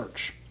this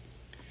church.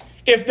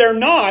 If they're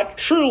not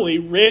truly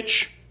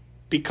rich,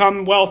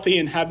 become wealthy,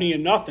 and have need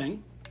of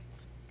nothing,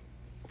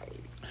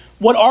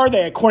 what are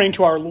they according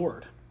to our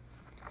Lord?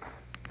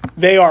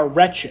 They are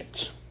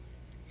wretched,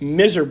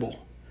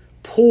 miserable,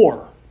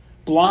 poor,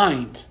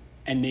 blind,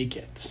 and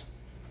naked.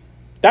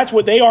 That's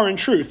what they are in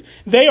truth.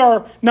 They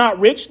are not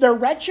rich, they're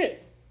wretched.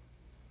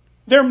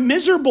 They're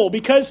miserable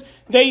because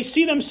they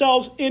see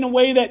themselves in a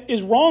way that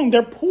is wrong.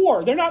 They're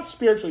poor. They're not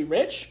spiritually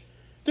rich.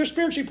 They're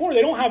spiritually poor.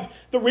 They don't have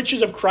the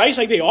riches of Christ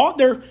like they ought.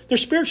 They're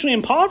spiritually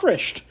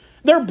impoverished.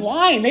 They're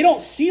blind. They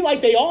don't see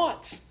like they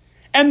ought.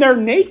 And they're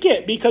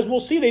naked because we'll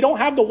see they don't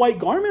have the white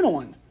garment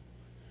on.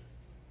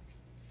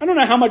 I don't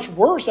know how much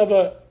worse of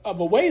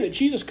a way that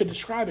Jesus could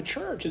describe a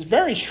church. It's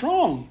very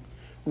strong.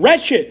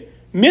 Wretched,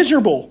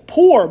 miserable,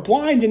 poor,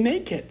 blind, and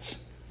naked.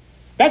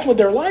 That's what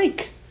they're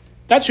like.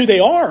 That's who they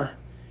are.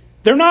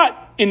 They're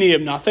not in need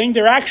of nothing.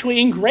 They're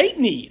actually in great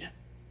need.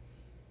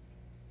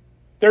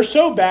 They're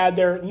so bad,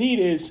 their need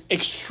is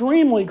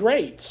extremely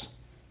great.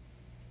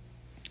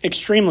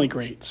 Extremely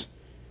great.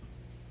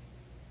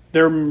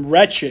 They're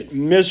wretched,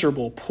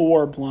 miserable,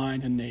 poor,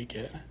 blind, and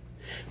naked.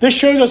 This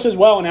shows us as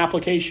well in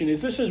application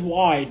this is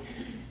why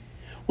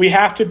we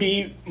have to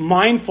be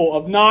mindful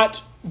of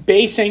not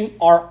basing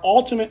our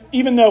ultimate,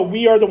 even though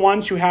we are the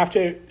ones who have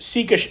to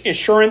seek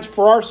assurance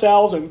for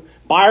ourselves and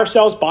by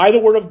ourselves, by the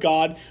Word of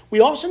God,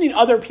 we also need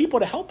other people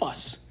to help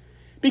us.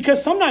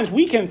 Because sometimes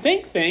we can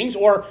think things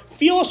or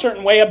feel a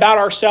certain way about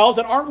ourselves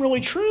that aren't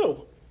really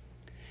true.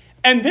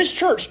 And this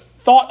church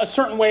thought a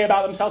certain way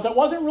about themselves that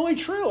wasn't really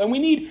true. And we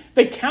need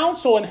the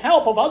counsel and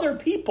help of other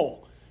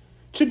people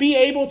to be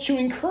able to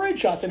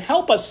encourage us and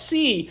help us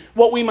see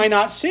what we might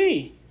not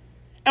see.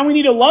 And we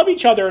need to love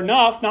each other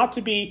enough not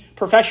to be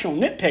professional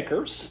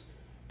nitpickers,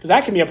 because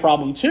that can be a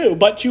problem too,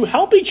 but to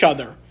help each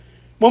other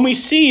when we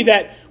see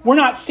that we're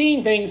not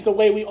seeing things the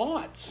way we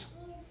ought.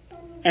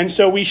 And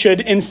so we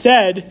should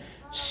instead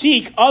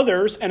seek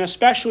others, and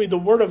especially the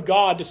Word of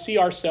God, to see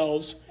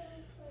ourselves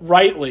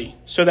rightly,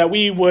 so that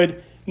we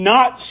would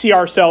not see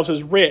ourselves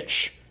as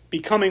rich,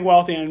 becoming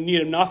wealthy and in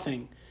need of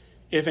nothing,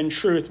 if in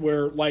truth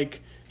we're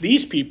like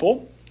these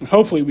people, and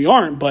hopefully we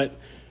aren't, but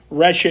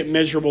wretched,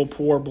 miserable,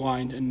 poor,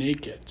 blind, and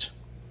naked.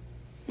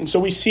 And so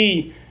we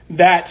see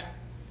that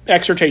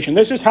exhortation.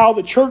 This is how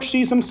the church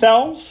sees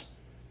themselves,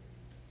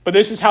 but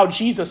this is how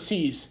Jesus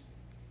sees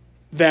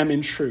them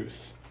in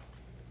truth.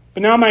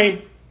 But now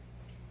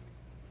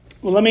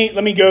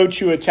let me go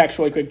to a text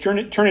really quick.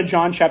 Turn to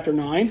John chapter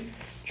 9.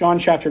 John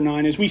chapter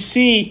 9, as we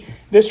see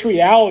this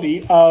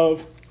reality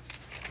of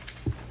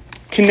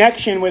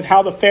connection with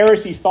how the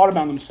Pharisees thought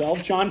about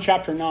themselves. John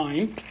chapter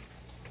 9.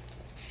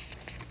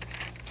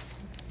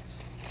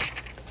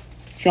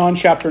 John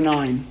chapter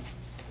 9.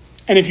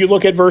 And if you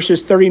look at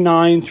verses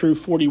 39 through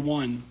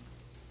 41.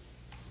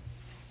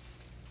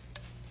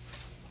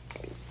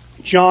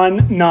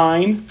 John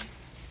 9,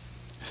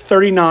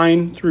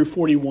 39 through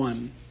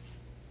 41.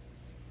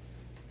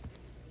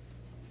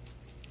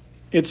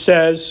 It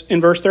says in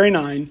verse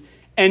 39,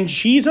 "And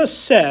Jesus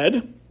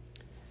said,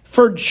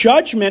 'For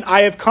judgment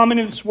I have come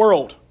into this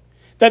world,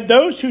 that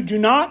those who do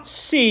not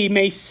see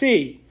may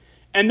see,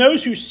 and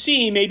those who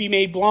see may be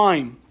made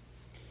blind.'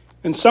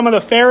 And some of the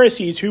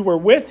Pharisees who were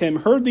with him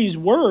heard these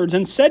words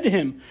and said to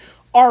him,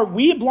 'Are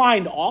we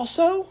blind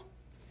also?'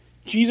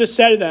 Jesus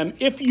said to them,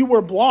 'If you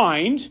were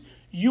blind,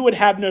 you would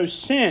have no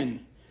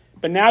sin.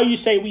 But now you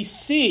say, we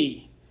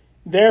see,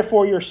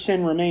 therefore your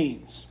sin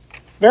remains.'"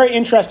 Very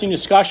interesting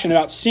discussion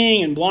about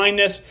seeing and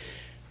blindness.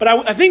 But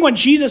I think what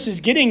Jesus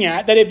is getting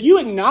at, that if you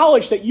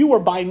acknowledge that you were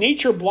by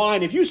nature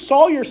blind, if you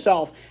saw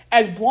yourself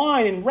as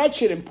blind and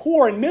wretched and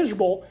poor and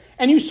miserable,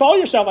 and you saw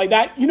yourself like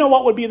that, you know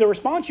what would be the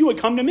response? You would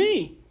come to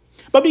me.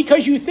 But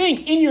because you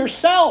think in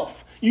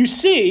yourself, you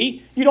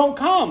see, you don't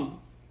come.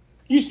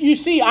 You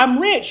see, I'm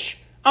rich,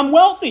 I'm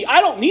wealthy, I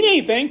don't need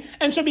anything.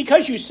 And so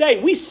because you say,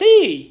 we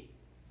see,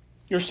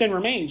 your sin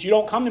remains. You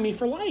don't come to me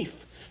for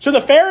life. So the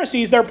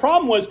Pharisees, their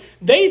problem was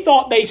they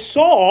thought they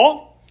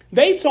saw,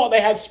 they thought they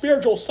had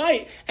spiritual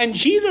sight. And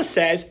Jesus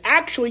says,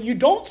 actually, you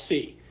don't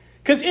see.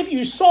 Because if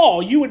you saw,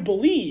 you would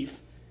believe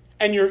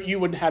and you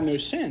would have no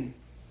sin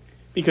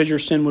because your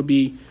sin would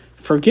be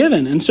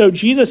forgiven. And so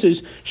Jesus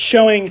is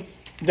showing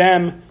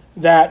them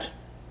that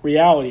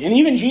reality. And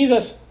even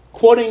Jesus,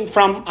 quoting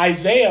from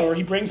Isaiah, or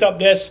he brings up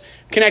this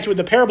connected with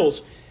the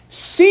parables,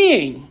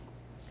 seeing,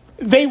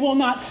 they will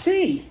not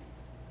see.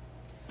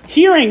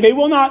 Hearing, they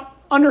will not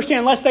understand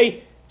unless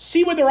they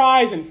see with their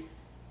eyes and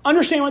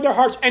understand with their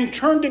hearts and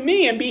turn to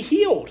me and be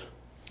healed.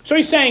 So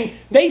he's saying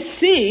they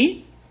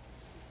see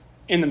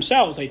in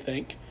themselves, they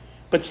think,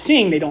 but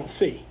seeing they don't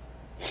see.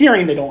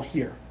 Hearing they don't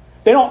hear.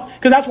 They don't,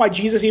 because that's why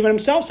Jesus even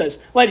himself says,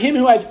 let him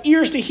who has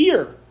ears to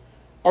hear,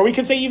 or we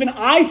could say even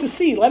eyes to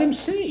see, let him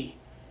see.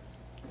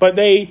 But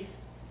they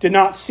did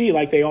not see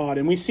like they ought.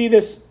 And we see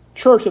this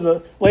church of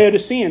the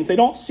Laodiceans, they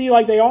don't see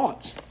like they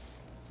ought.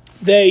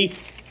 They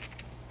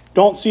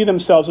don't see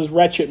themselves as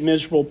wretched,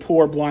 miserable,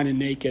 poor, blind, and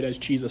naked as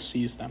Jesus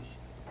sees them.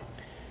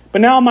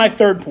 But now my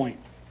third point.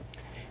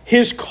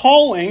 his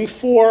calling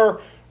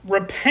for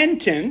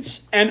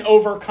repentance and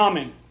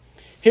overcoming.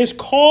 His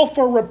call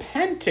for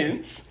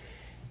repentance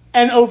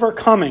and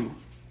overcoming.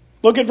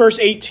 Look at verse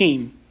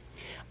 18.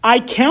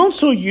 I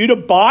counsel you to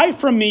buy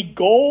from me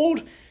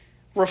gold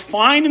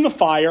refined in the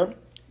fire,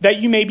 that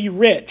you may be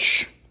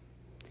rich,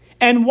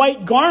 and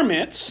white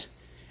garments,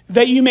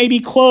 that you may be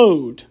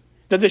clothed,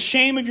 that the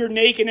shame of your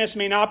nakedness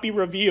may not be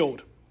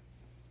revealed.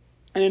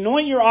 And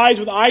anoint your eyes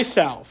with eye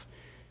salve,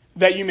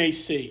 that you may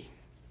see.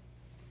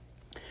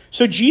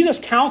 So Jesus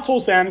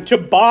counsels them to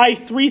buy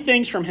three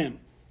things from him: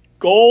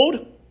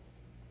 gold,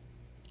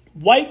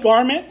 white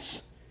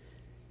garments,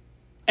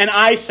 and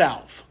eye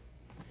salve.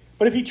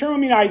 But if you turn with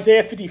me to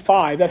Isaiah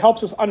 55, that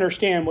helps us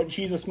understand what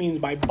Jesus means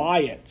by buy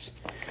it.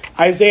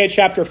 Isaiah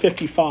chapter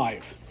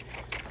 55.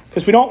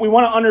 Because we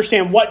want to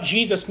understand what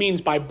Jesus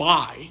means by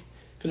buy.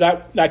 Because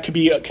that could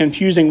be a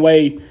confusing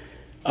way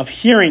of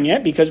hearing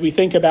it, because we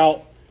think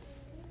about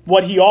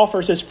what he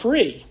offers as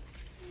free.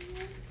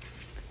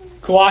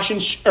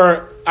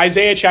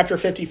 Isaiah chapter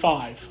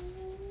 55.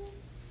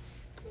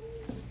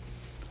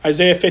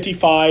 Isaiah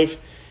 55,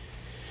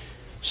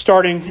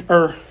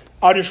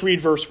 I'll just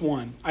read verse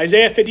 1.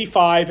 Isaiah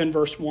 55 and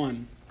verse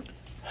 1.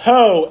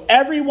 Ho,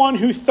 everyone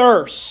who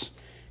thirsts,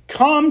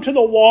 come to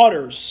the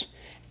waters,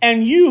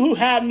 and you who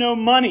have no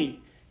money,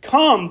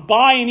 come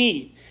buy and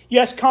eat.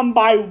 Yes, come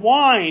buy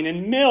wine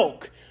and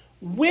milk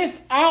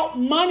without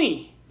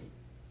money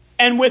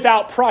and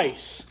without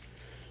price.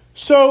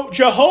 So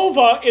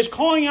Jehovah is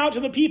calling out to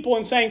the people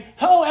and saying,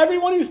 ho,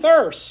 everyone who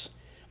thirsts,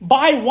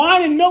 buy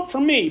wine and milk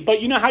from me.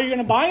 But you know how you're going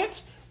to buy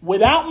it?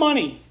 Without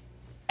money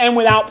and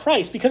without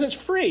price, because it's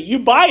free. You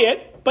buy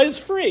it, but it's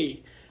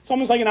free. It's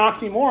almost like an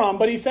oxymoron,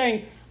 but he's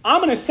saying, I'm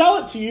going to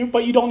sell it to you,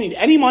 but you don't need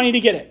any money to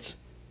get it.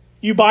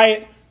 You buy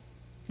it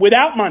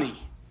without money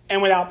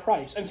and without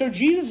price. And so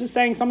Jesus is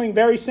saying something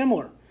very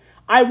similar.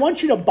 I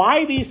want you to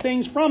buy these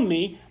things from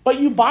me, but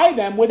you buy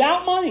them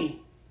without money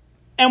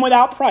and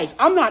without price.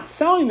 I'm not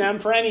selling them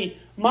for any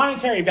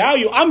monetary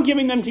value. I'm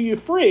giving them to you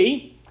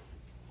free,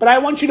 but I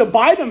want you to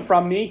buy them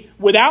from me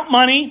without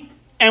money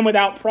and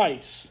without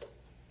price.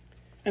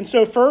 And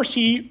so first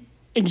he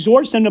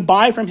exhorts them to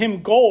buy from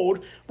him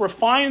gold,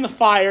 refined in the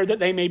fire, that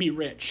they may be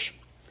rich.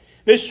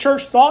 This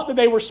church thought that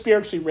they were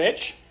spiritually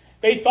rich.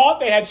 They thought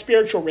they had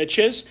spiritual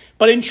riches,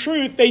 but in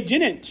truth, they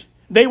didn't.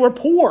 They were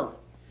poor.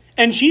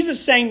 And Jesus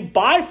is saying,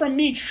 buy from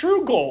me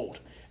true gold,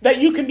 that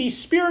you can be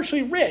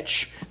spiritually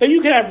rich, that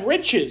you can have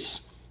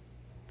riches,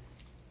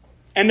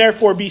 and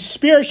therefore be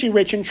spiritually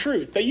rich in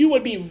truth, that you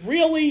would be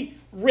really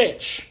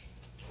rich,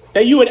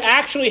 that you would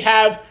actually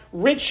have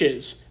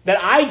riches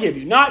that I give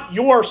you, not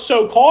your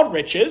so-called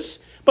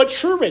riches, but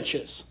true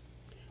riches.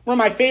 One of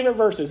my favorite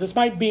verses, this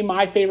might be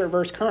my favorite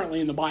verse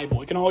currently in the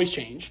Bible. It can always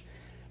change.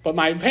 But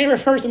my favorite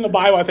verse in the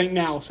Bible, I think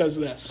now, says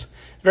this.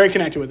 Very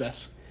connected with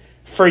this.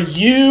 For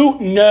you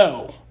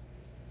know,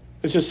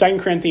 this is 2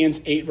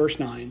 Corinthians 8, verse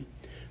 9.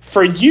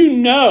 For you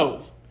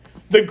know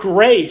the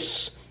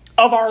grace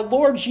of our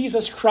Lord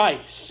Jesus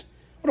Christ.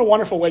 What a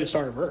wonderful way to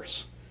start a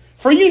verse.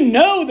 For you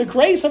know the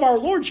grace of our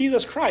Lord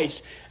Jesus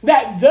Christ,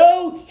 that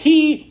though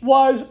he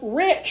was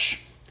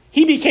rich,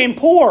 he became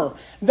poor,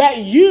 that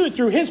you,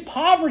 through his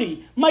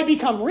poverty, might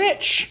become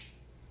rich.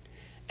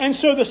 And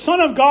so the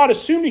Son of God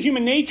assumed a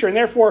human nature and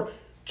therefore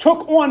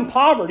took on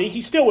poverty.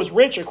 He still was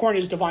rich according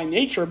to his divine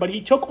nature, but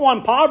he took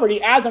on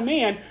poverty as a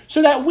man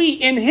so that we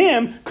in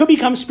him could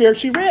become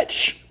spiritually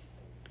rich.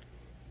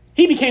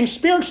 He became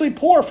spiritually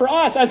poor for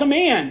us as a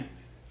man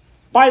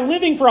by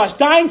living for us,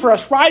 dying for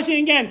us,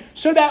 rising again,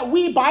 so that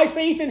we by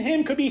faith in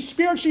him could be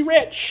spiritually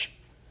rich.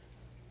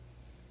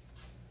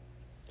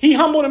 He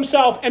humbled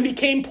himself and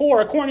became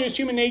poor according to his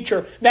human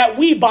nature, that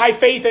we by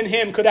faith in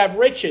him could have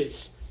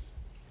riches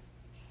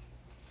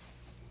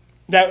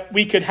that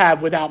we could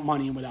have without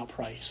money and without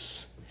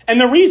price. And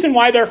the reason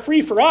why they're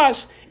free for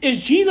us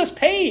is Jesus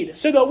paid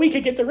so that we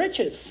could get the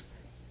riches.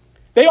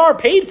 They are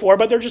paid for,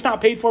 but they're just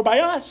not paid for by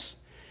us.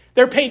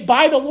 They're paid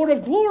by the Lord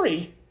of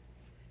glory.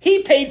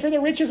 He paid for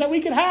the riches that we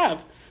could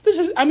have.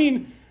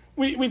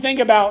 We think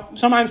about,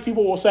 sometimes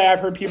people will say, I've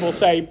heard people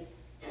say,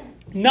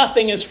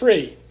 nothing is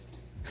free.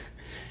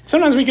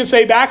 Sometimes we could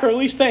say back, or at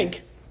least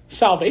think,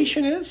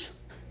 salvation is.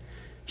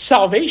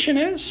 Salvation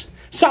is.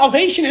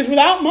 Salvation is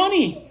without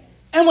money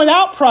and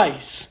without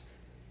price.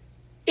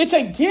 It's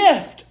a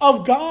gift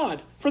of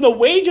God. For the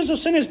wages of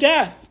sin is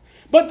death.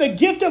 But the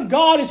gift of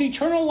God is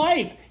eternal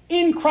life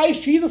in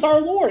Christ Jesus our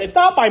Lord. It's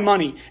not by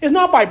money. It's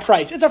not by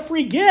price. It's a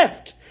free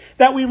gift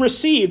that we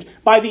received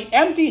by the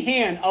empty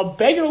hand of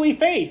beggarly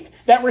faith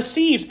that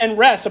receives and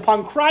rests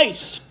upon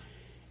Christ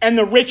and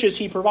the riches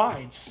he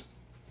provides.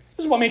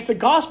 This is what makes the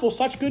gospel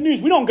such good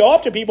news. We don't go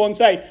up to people and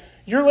say,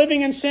 you're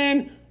living in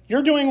sin,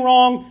 you're doing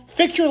wrong,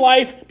 fix your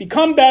life,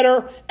 become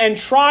better, and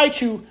try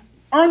to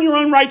earn your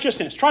own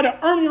righteousness. Try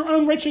to earn your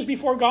own riches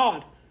before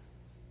God.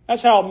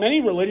 That's how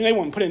many religions, they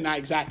won't put it in that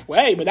exact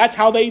way, but that's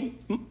how they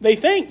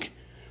think.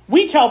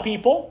 We tell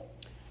people,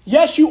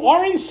 yes, you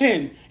are in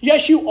sin.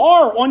 Yes, you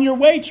are on your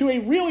way to a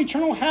real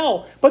eternal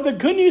hell. But the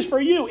good news for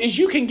you is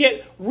you can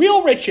get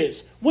real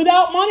riches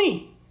without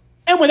money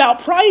and without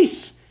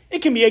price.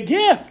 It can be a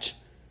gift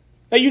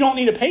that you don't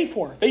need to pay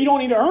for, that you don't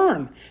need to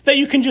earn, that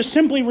you can just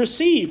simply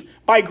receive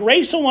by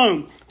grace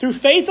alone, through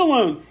faith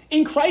alone,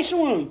 in Christ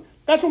alone.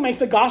 That's what makes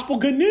the gospel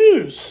good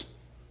news.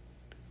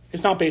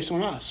 It's not based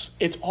on us.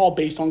 It's all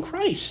based on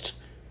Christ,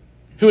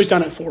 who has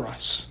done it for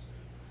us.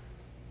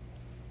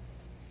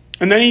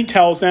 And then he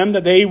tells them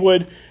that they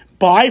would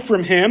buy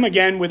from him,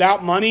 again,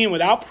 without money and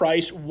without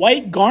price,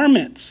 white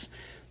garments,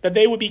 that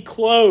they would be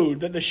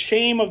clothed, that the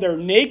shame of their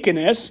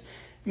nakedness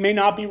may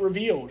not be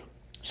revealed.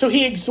 So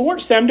he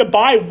exhorts them to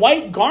buy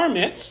white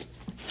garments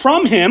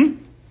from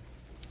him,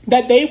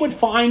 that they would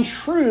find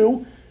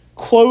true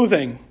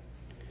clothing,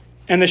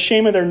 and the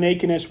shame of their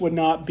nakedness would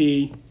not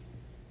be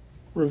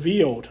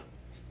revealed.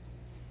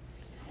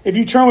 If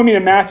you turn with me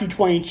to Matthew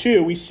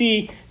 22, we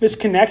see this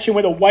connection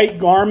with a white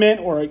garment,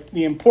 or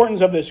the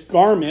importance of this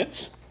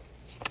garment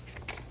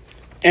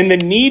and the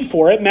need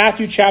for it.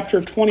 Matthew chapter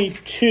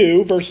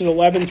 22, verses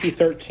 11 through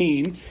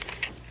 13.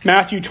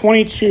 Matthew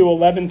 22,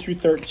 11 through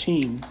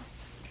 13.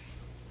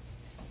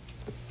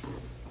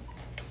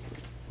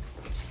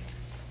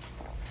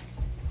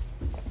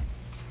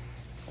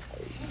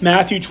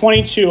 Matthew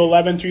 22,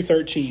 11 through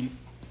 13.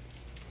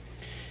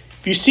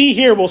 If you see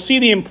here, we'll see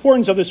the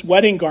importance of this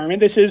wedding garment.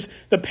 This is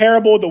the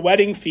parable of the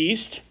wedding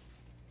feast,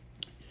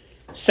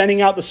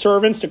 sending out the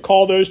servants to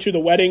call those to the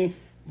wedding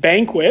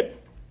banquet.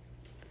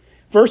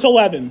 Verse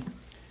 11,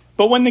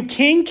 but when the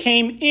king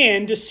came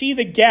in to see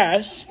the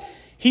guests,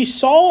 he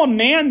saw a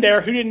man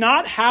there who did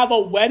not have a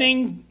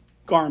wedding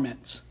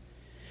garment.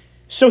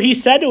 So he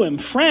said to him,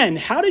 friend,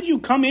 how did you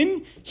come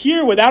in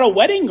here without a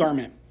wedding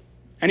garment?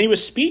 And he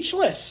was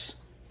speechless.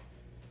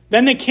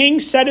 Then the king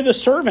said to the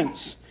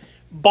servants,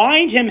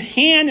 bind him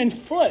hand and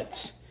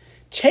foot,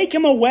 take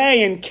him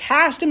away and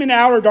cast him into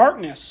outer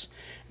darkness.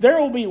 There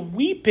will be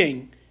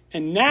weeping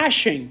and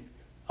gnashing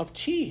of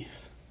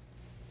teeth.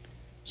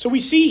 So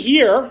we see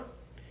here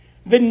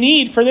the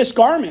need for this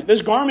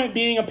garment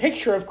being a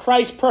picture of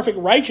Christ's perfect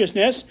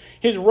righteousness,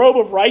 his robe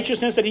of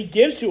righteousness that he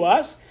gives to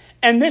us.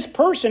 And this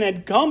person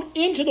had come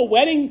into the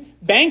wedding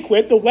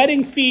banquet, the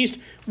wedding feast,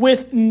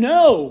 with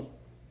no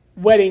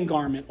wedding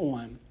garment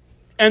on.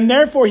 And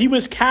therefore he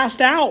was cast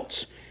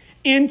out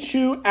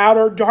into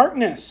outer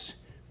darkness,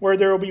 where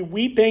there will be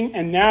weeping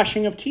and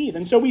gnashing of teeth.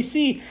 And so we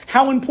see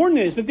how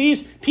important it is that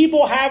these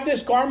people have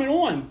this garment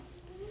on.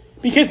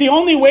 Because the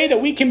only way that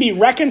we can be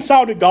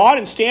reconciled to God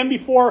and stand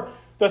before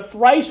the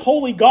thrice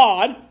holy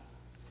God,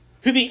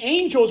 who the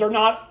angels are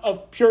not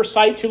of pure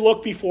sight to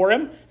look before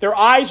him, their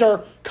eyes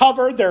are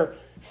covered, their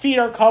feet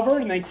are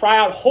covered, and they cry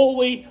out,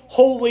 holy,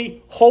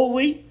 holy,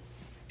 holy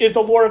is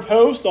the Lord of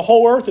hosts. The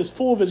whole earth is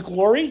full of his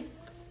glory.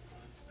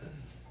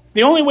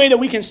 The only way that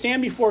we can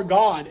stand before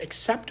God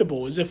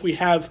acceptable is if we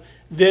have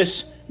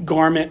this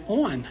garment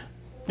on.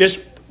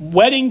 This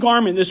wedding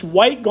garment, this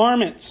white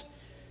garment,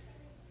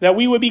 that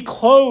we would be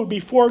clothed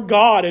before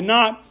God and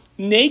not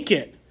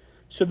naked,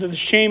 so that the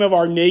shame of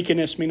our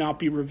nakedness may not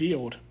be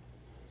revealed.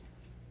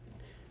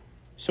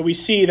 So we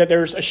see that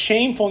there's a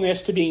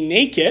shamefulness to being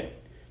naked,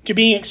 to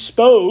being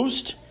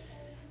exposed,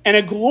 and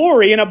a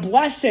glory and a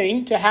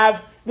blessing to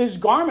have this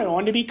garment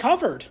on, to be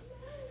covered.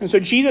 And so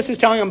Jesus is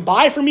telling them,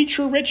 buy from me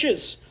true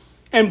riches,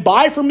 and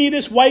buy from me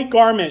this white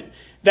garment,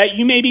 that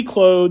you may be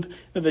clothed,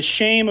 that the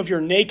shame of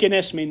your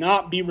nakedness may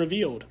not be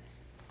revealed.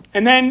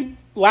 And then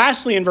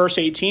lastly, in verse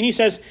 18, he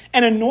says,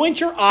 and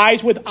anoint your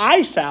eyes with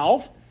eye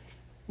salve,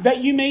 that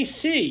you may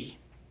see.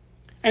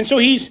 And so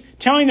he's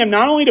telling them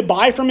not only to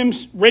buy from him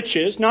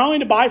riches, not only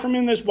to buy from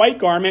him this white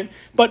garment,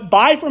 but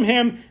buy from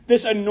him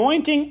this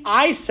anointing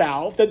eye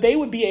salve, that they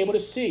would be able to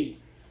see.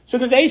 So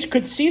that they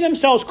could see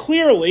themselves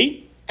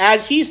clearly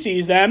as he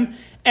sees them,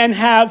 and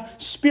have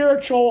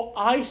spiritual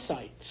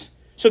eyesight.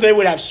 So they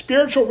would have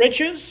spiritual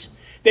riches,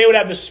 they would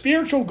have the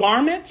spiritual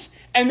garments,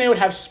 and they would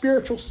have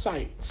spiritual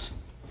sight.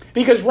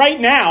 Because right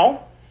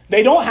now,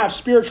 they don't have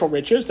spiritual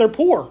riches, they're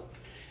poor.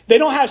 They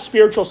don't have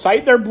spiritual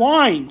sight, they're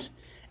blind.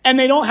 And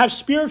they don't have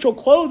spiritual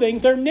clothing,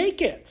 they're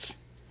naked.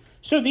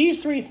 So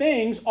these three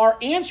things are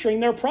answering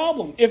their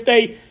problem. If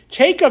they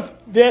take of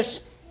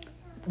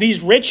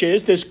these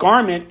riches, this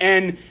garment,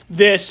 and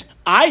this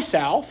eye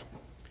salve,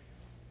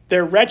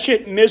 their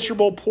wretched,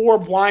 miserable, poor,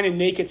 blind, and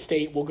naked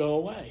state will go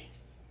away.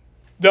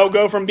 They'll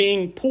go from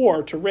being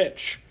poor to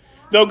rich.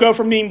 They'll go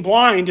from being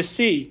blind to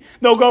see.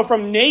 They'll go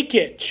from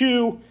naked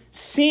to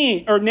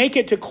seeing, or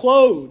naked to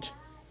clothed.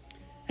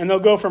 And they'll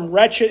go from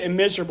wretched and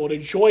miserable to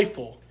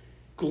joyful,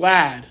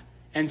 glad,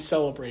 and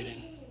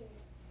celebrating.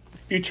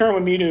 If you turn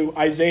with me to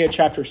Isaiah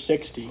chapter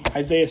 60,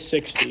 Isaiah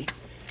 60,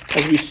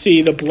 as we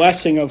see the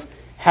blessing of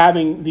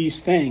having these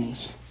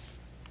things.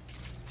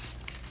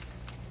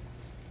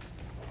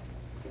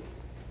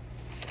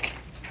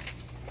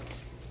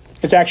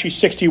 It's actually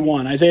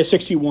 61, Isaiah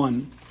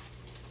 61.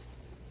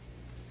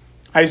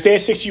 Isaiah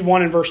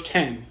 61 and verse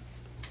 10.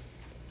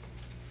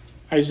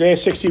 Isaiah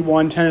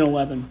 61, 10 and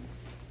 11.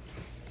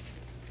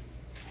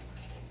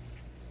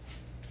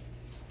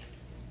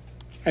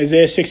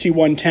 Isaiah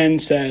 61:10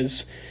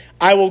 says,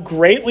 I will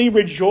greatly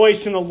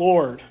rejoice in the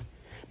Lord.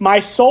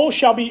 My soul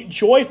shall be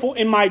joyful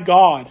in my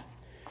God.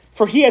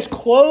 For he has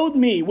clothed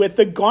me with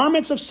the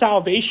garments of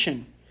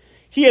salvation.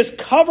 He has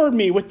covered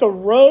me with the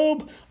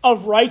robe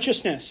of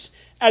righteousness,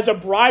 as a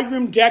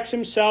bridegroom decks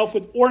himself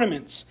with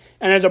ornaments,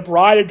 and as a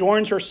bride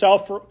adorns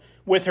herself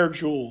with her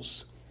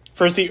jewels.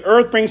 For as the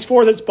earth brings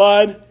forth its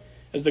bud,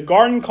 as the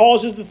garden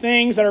causes the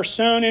things that are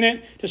sown in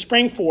it to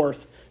spring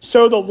forth,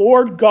 so the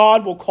Lord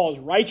God will cause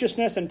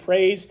righteousness and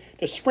praise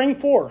to spring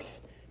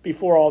forth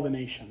before all the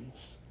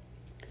nations.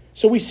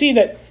 So we see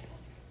that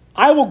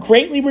I will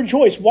greatly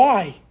rejoice.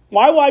 Why?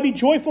 Why will I be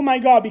joyful, my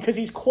God? Because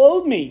he's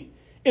clothed me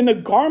in the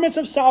garments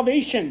of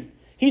salvation.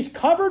 He's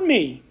covered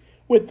me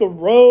with the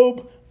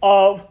robe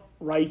of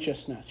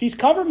righteousness. He's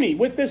covered me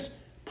with this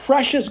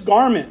precious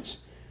garment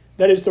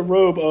that is the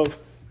robe of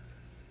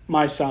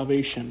my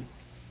salvation.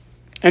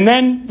 And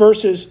then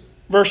verse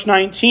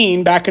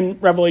 19, back in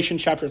Revelation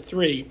chapter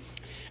 3,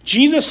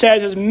 Jesus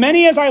says, as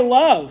many as I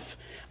love,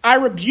 I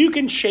rebuke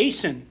and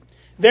chasten.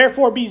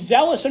 Therefore be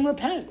zealous and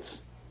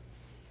repent.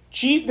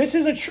 This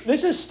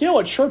is still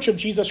a church of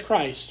Jesus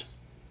Christ.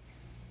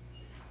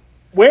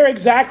 Where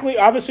exactly,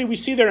 obviously we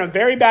see they're in a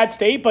very bad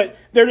state, but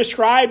they're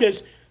described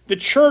as the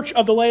church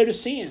of the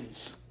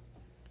Laodiceans.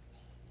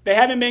 They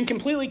haven't been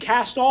completely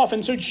cast off.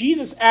 And so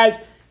Jesus, as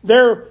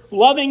their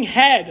loving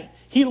head,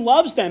 he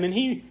loves them.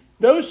 And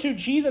those who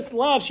Jesus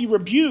loves, he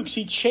rebukes,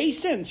 he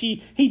chastens,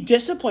 he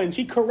disciplines,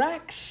 he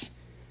corrects.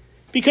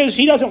 Because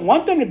he doesn't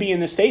want them to be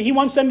in this state. He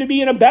wants them to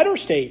be in a better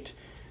state.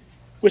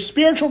 With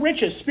spiritual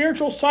riches,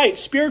 spiritual sight,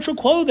 spiritual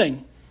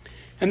clothing.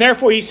 And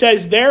therefore he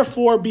says,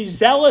 therefore be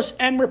zealous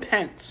and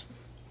repent.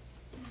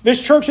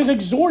 This church is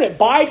exhorted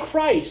by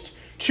Christ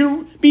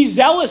to be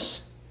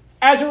zealous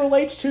as it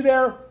relates to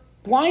their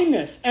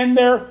blindness and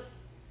their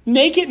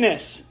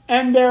nakedness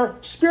and their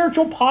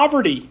spiritual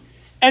poverty,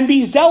 and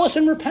be zealous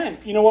and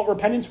repent. You know what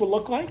repentance would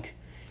look like?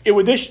 It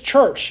would this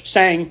church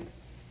saying,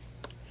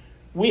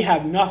 we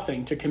have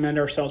nothing to commend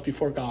ourselves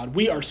before God.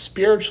 We are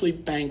spiritually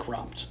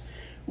bankrupt.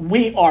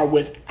 We are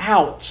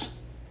without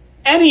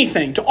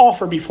anything to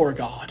offer before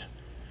God.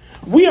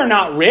 We are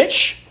not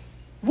rich.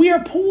 We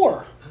are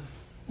poor.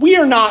 We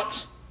are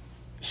not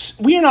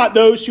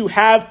those who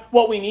have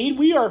what we need.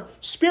 We are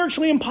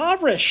spiritually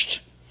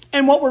impoverished.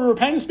 And what would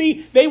repentance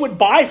be? They would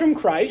buy from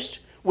Christ,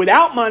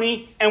 without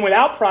money and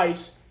without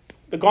price,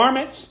 the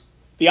garments,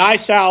 the eye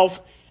salve,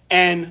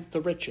 and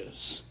the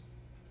riches.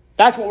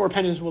 That's what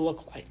repentance would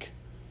look like.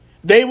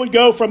 They would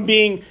go from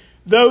being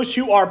those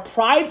who are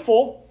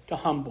prideful to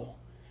humble.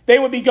 They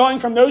would be going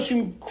from those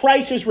whom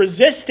Christ is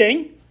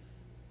resisting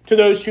to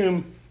those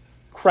whom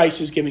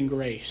Christ is giving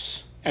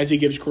grace, as he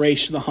gives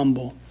grace to the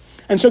humble.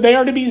 And so they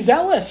are to be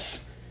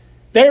zealous.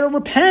 They are to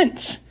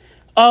repent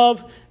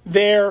of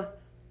their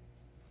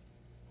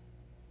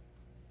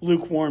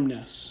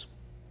lukewarmness.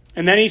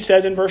 And then he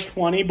says in verse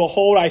 20,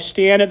 behold, I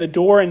stand at the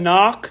door and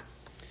knock.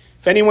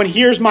 If anyone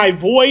hears my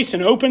voice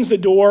and opens the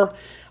door,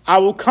 I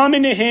will come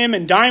into him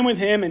and dine with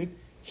him and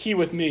he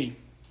with me.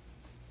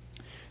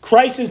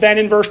 Christ is then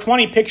in verse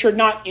 20 pictured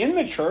not in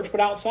the church,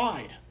 but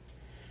outside.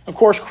 Of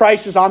course,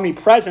 Christ is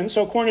omnipresent,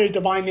 so according to his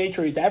divine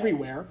nature, he's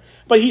everywhere.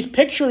 But he's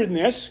pictured in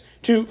this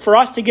for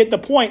us to get the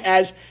point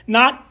as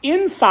not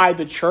inside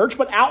the church,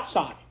 but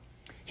outside.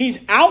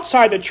 He's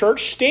outside the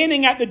church,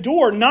 standing at the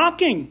door,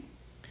 knocking,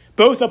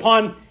 both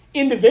upon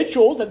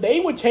individuals that they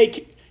would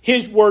take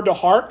his word to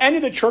heart, and to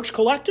the church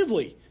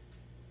collectively.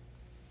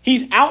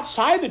 He's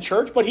outside the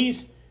church, but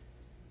he's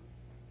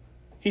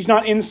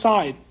not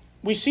inside.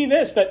 We see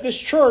that this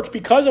church,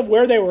 because of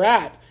where they were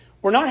at,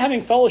 were not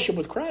having fellowship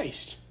with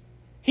Christ.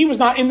 He was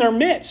not in their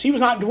midst. He was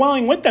not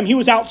dwelling with them. He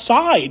was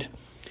outside.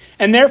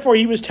 And therefore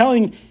he was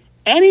telling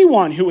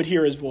anyone who would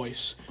hear his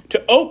voice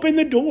to open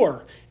the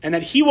door, and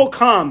that he will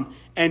come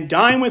and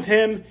dine with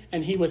him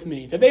and he with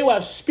me. That they will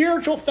have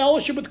spiritual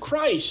fellowship with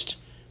Christ,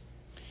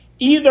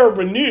 either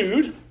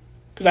renewed,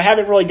 because I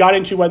haven't really got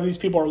into whether these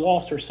people are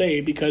lost or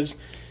saved, because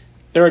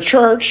they're a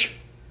church,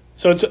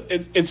 so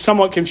it's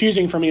somewhat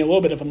confusing for me a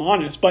little bit if I'm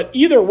honest. But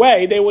either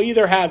way, they will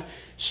either have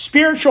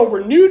spiritual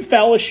renewed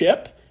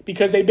fellowship,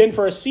 because they've been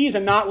for a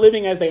season not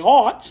living as they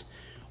ought,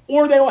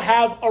 or they will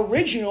have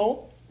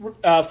original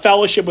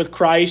fellowship with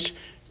Christ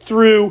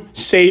through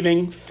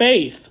saving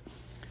faith.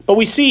 But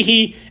we see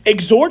he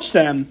exhorts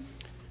them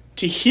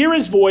to hear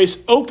his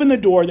voice, open the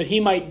door, that he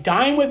might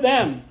dine with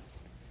them,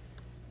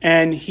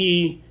 and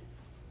he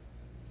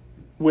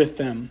with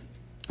them.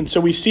 And so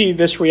we see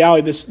this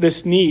reality,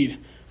 this need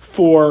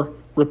for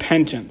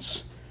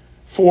repentance,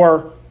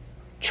 for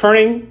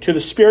turning to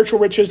the spiritual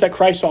riches that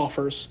Christ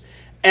offers,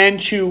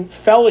 and to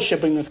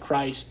fellowshipping with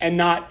Christ and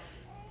not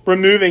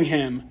removing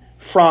him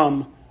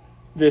from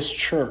this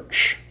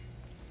church.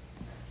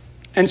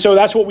 And so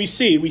that's what we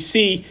see. We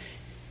see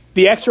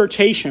the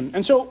exhortation.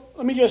 And so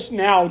let me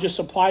just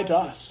apply to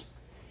us.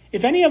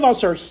 If any of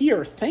us are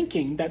here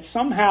thinking that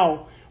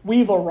somehow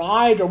we've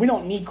arrived, or we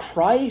don't need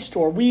Christ,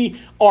 or we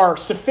are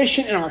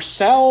sufficient in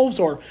ourselves,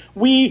 or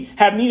we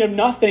have need of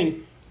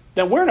nothing,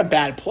 then we're in a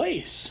bad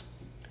place.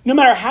 No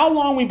matter how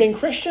long we've been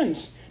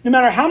Christians, no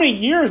matter how many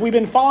years we've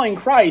been following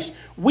Christ,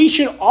 we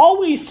should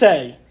always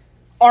say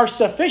our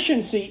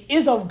sufficiency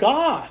is of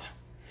God.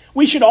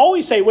 We should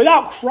always say,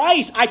 without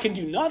Christ, I can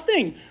do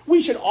nothing.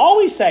 We should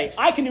always say,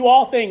 I can do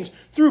all things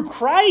through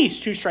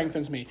Christ who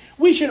strengthens me.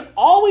 We should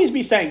always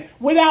be saying,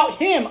 without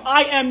him,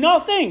 I am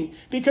nothing,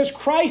 because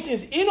Christ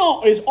is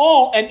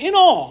all and in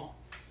all.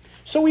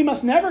 So we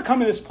must never come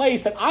to this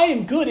place that I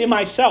am good in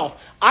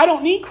myself. I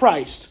don't need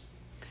Christ.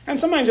 And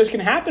sometimes this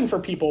can happen for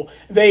people.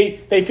 They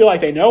feel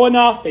like they know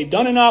enough, they've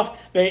done enough,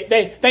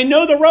 they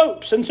know the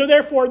ropes, and so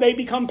therefore they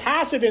become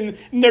passive in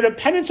their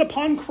dependence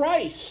upon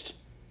Christ.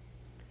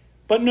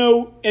 But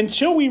no,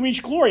 until we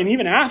reach glory, and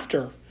even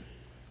after,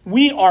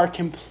 we are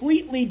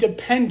completely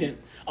dependent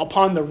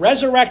upon the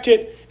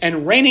resurrected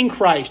and reigning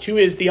Christ, who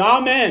is the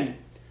Amen,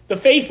 the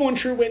faithful and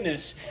true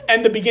witness,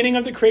 and the beginning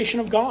of the creation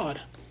of God.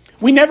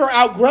 We never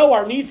outgrow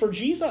our need for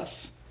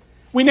Jesus.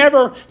 We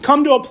never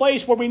come to a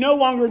place where we no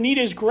longer need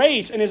his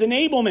grace and his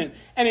enablement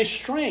and his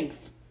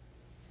strength.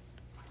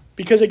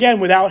 Because again,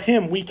 without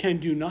him, we can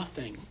do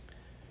nothing.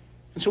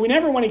 And so we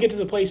never want to get to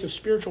the place of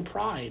spiritual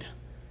pride.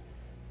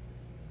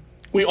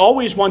 We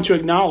always want to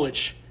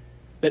acknowledge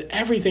that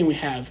everything we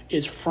have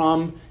is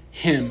from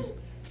him,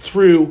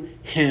 through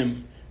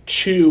him,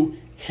 to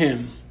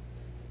him.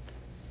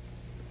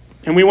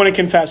 And we want to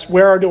confess,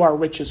 where do our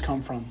riches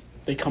come from?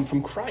 They come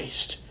from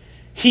Christ.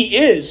 He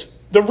is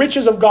the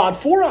riches of God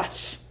for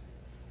us.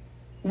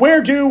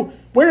 Where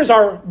does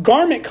our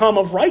garment come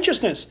of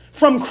righteousness?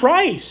 From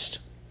Christ.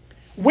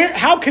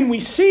 How can we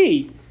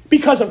see?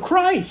 Because of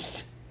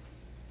Christ.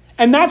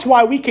 And that's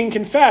why we can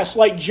confess,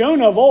 like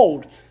Jonah of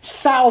old,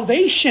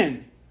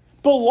 salvation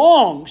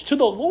belongs to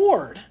the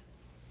Lord.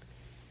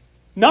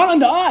 Not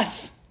unto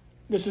us.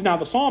 This is now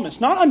the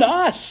psalmist. Not unto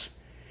us.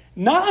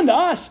 Not unto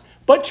us,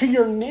 but to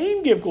your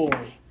name give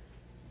glory.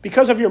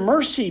 Because of your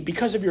mercy,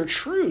 because of your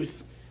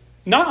truth.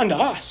 Not unto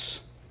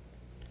us.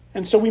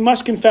 And so we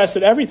must confess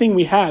that everything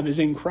we have is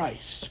in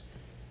Christ.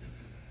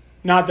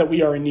 Not that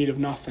we are in need of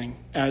nothing,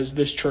 as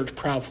this church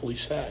proudly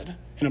said,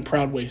 in a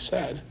proud way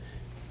said.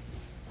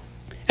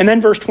 And then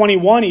verse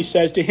 21, he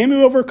says, to him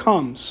who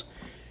overcomes,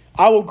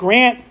 I will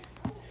grant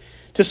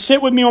to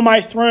sit with me on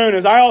my throne,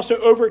 as I also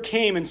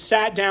overcame and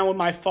sat down with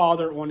my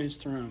Father on his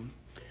throne.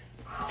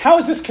 How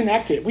is this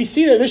connected? We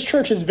see that this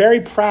church is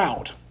very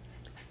proud.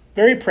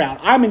 Very proud.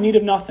 I'm in need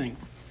of nothing.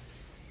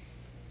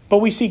 But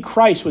we see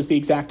Christ was the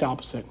exact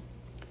opposite.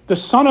 The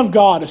Son of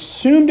God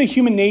assumed a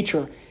human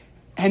nature,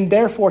 and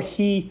therefore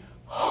he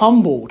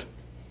humbled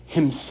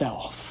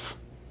himself.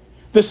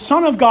 The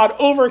Son of God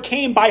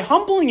overcame by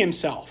humbling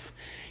himself.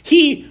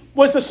 He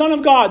was the Son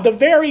of God, the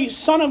very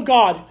Son of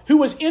God who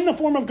was in the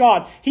form of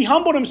God. He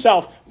humbled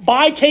himself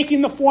by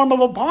taking the form of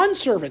a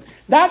bondservant.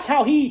 That's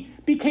how he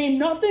became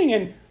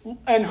nothing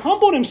and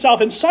humbled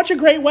himself in such a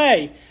great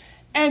way.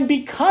 And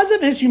because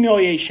of his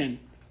humiliation,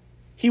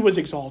 he was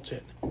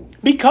exalted.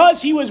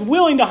 Because he was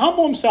willing to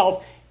humble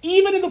himself,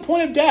 even to the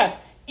point of death,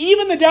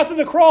 even the death of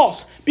the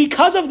cross.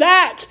 Because of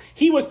that,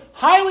 he was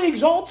highly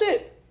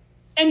exalted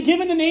and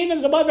given the name that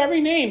is above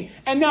every name.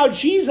 And now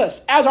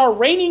Jesus, as our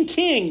reigning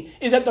king,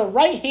 is at the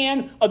right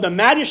hand of the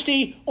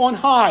majesty on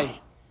high.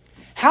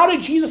 How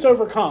did Jesus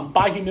overcome?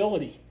 By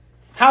humility.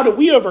 How do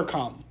we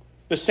overcome?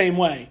 The same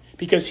way.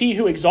 Because he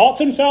who exalts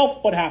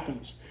himself, what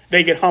happens?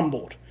 They get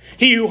humbled.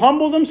 He who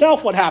humbles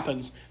himself, what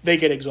happens? They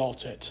get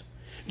exalted.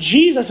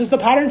 Jesus is the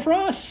pattern for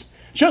us.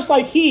 Just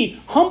like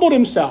he humbled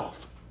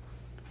himself.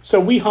 So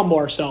we humble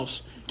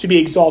ourselves to be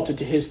exalted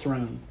to his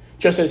throne,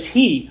 just as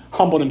he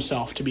humbled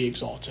himself to be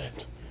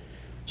exalted.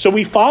 So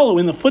we follow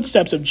in the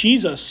footsteps of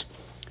Jesus,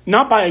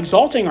 not by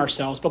exalting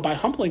ourselves, but by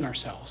humbling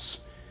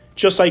ourselves,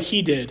 just like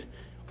he did,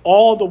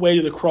 all the way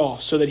to the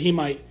cross, so that he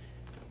might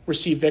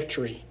receive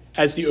victory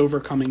as the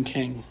overcoming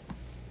king.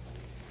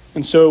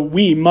 And so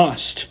we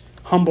must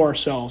humble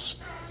ourselves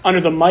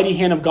under the mighty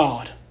hand of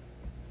God,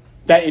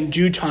 that in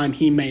due time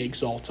he may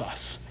exalt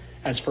us,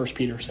 as 1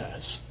 Peter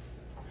says.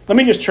 Let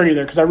me just turn you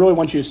there, because I really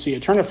want you to see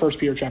it. Turn to 1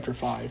 Peter chapter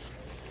 5,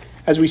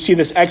 as we see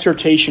this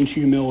exhortation to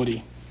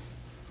humility.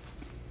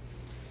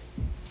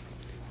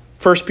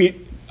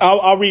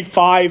 I'll read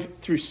 5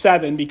 through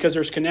 7, because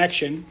there's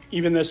connection.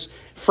 Even this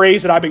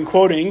phrase that I've been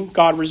quoting,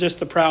 God resists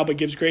the proud but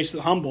gives grace to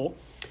the humble.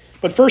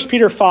 But 1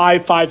 Peter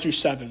 5, 5 through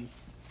 7.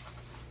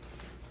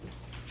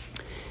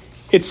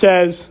 It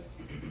says,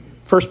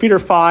 1 Peter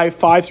 5,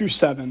 5 through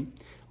 7,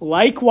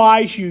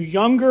 likewise, you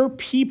younger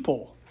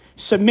people,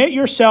 submit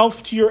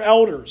yourself to your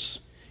elders.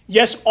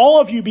 Yes, all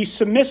of you be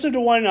submissive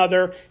to one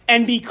another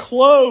and be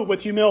clothed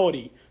with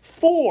humility.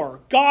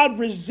 For God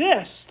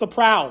resists the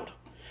proud,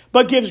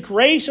 but gives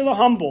grace to the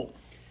humble.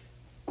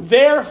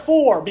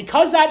 Therefore,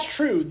 because that's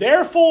true,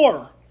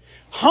 therefore,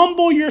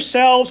 humble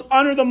yourselves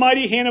under the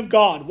mighty hand of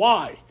God.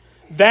 Why?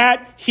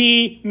 That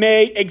he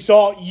may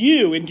exalt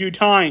you in due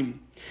time,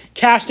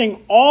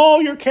 casting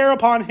all your care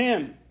upon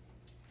him,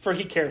 for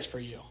he cares for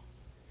you.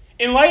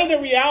 In light of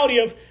the reality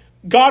of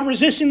God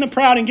resisting the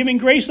proud and giving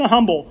grace to the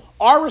humble,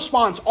 our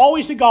response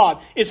always to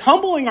God is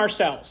humbling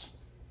ourselves.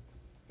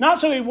 Not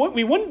so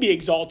we wouldn't be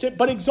exalted,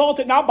 but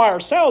exalted not by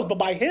ourselves, but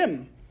by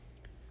him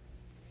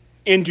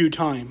in due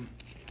time.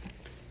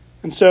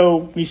 And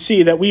so we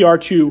see that we are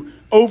to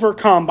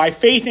overcome by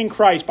faith in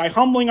Christ, by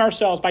humbling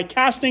ourselves, by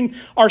casting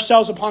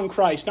ourselves upon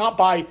Christ, not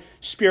by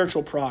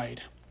spiritual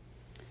pride.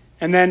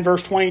 And then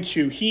verse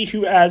 22, he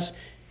who has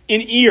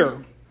an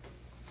ear,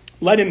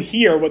 let him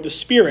hear what the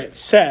Spirit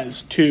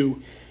says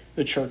to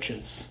the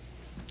churches.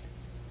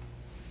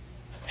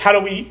 How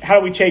do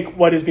we take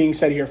what is being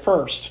said here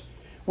first?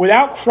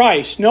 Without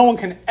Christ, no one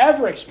can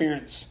ever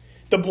experience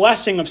the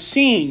blessing of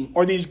seeing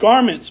or these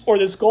garments or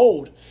this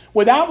gold.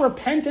 Without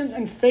repentance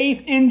and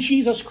faith in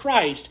Jesus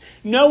Christ,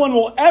 no one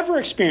will ever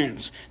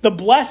experience the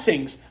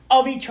blessings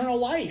of eternal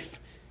life.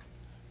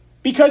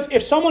 Because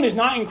if someone is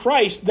not in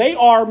Christ, they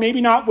are, maybe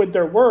not with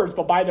their words,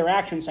 but by their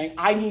actions, saying,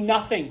 I need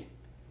nothing.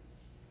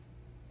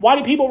 Why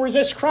do people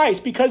resist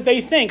Christ? Because they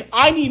think,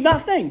 I need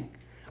nothing.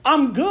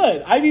 I'm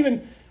good.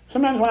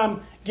 Sometimes when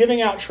I'm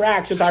giving out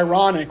tracts, it's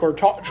ironic, or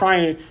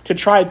trying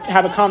to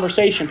have a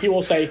conversation, people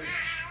will say,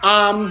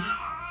 I'm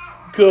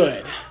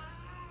good.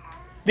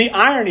 The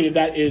irony of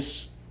that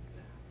is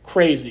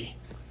crazy.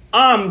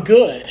 I'm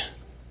good.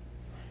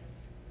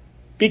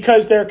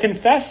 Because they're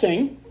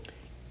confessing,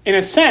 in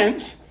a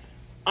sense,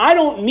 I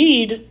don't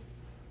need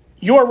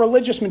your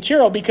religious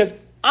material because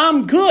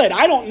I'm good.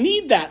 I don't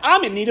need that.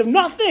 I'm in need of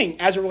nothing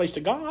as it relates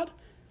to God.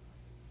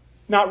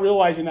 Not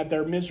realizing that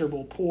they're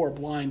miserable, poor,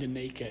 blind, and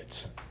naked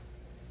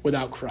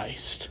without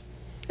Christ.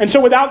 And so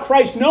without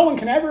Christ, no one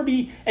can ever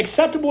be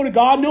acceptable to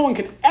God. No one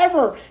can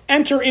ever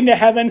enter into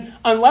heaven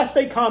unless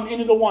they come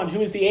into the one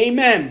who is the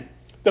Amen,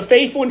 the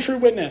faithful and true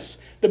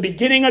witness, the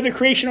beginning of the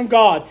creation of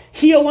God.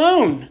 He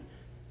alone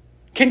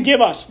can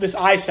give us this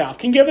eye salve,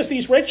 can give us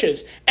these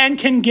riches, and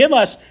can give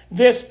us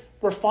this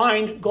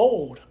refined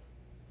gold.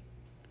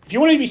 If you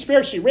want to be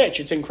spiritually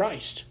rich, it's in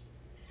Christ.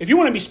 If you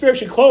want to be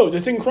spiritually clothed,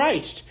 it's in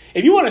Christ.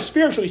 If you want to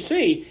spiritually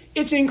see,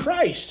 it's in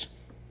Christ.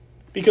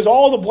 Because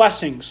all the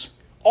blessings,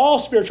 all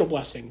spiritual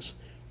blessings,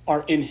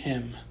 are in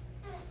him.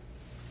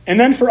 And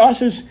then for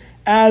us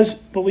as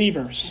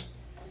believers,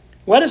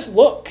 let us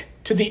look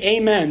to the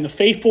Amen, the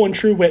faithful and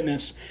true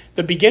witness,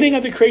 the beginning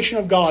of the creation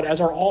of God,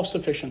 as our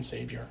all-sufficient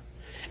Savior.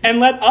 And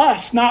let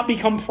us not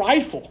become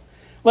prideful.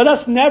 Let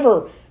us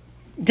never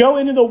go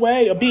into the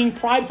way of being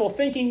prideful,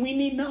 thinking we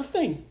need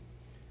nothing.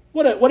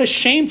 What a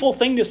shameful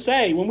thing to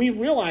say when we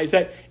realize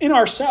that in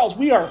ourselves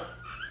we are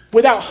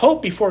without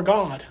hope before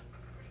God.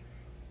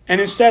 And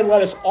instead,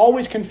 let us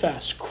always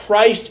confess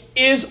Christ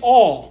is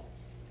all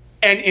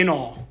and in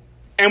all.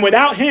 And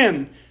without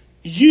him,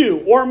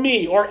 you or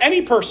me or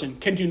any person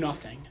can do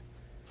nothing.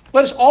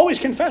 Let us always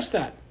confess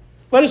that.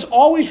 Let us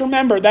always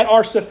remember that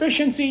our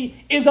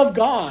sufficiency is of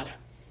God.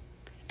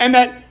 And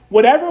that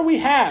whatever we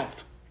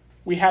have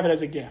it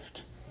as a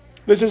gift.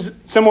 This is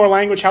similar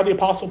language how the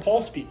Apostle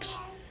Paul speaks.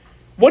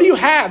 What do you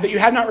have that you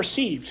have not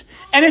received?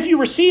 And if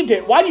you received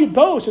it, why do you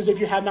boast as if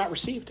you have not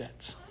received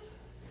it?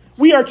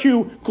 We are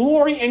to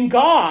glory in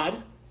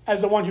God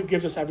as the one who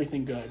gives us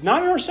everything good.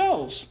 Not in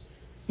ourselves.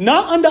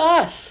 Not unto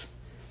us.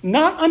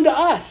 Not unto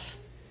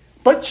us.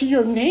 But to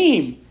your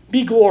name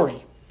be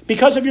glory.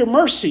 Because of your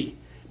mercy.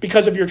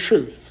 Because of your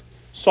truth.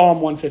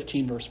 Psalm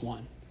 115 verse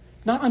 1.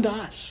 Not unto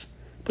us,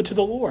 but to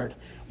the Lord.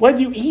 Whether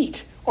you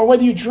eat or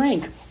whether you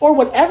drink or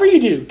whatever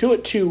you do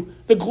it to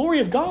the glory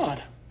of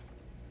God.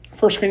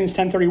 1 Corinthians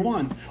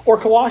 10:31 or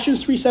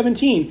Colossians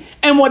 3:17.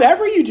 And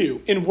whatever you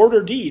do in word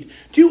or deed,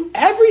 do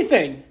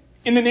everything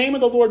in the name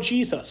of the Lord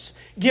Jesus,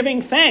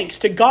 giving thanks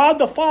to God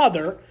the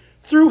Father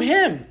through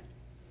him.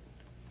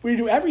 We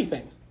do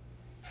everything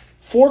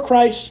for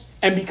Christ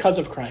and because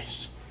of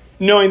Christ,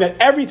 knowing that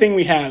everything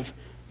we have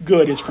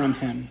good is from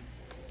him.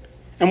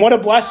 And what a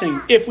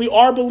blessing if we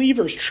are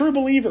believers, true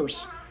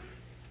believers,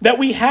 that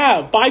we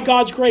have, by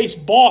God's grace,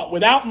 bought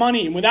without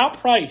money and without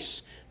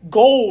price,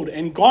 gold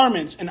and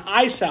garments and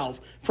eye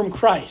salve from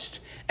Christ.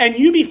 And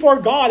you before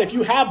God, if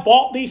you have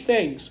bought these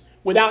things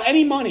without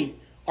any money,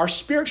 are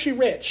spiritually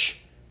rich,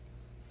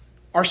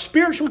 are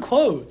spiritually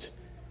clothed,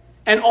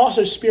 and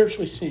also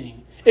spiritually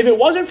seeing. If it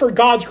wasn't for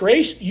God's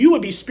grace, you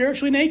would be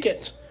spiritually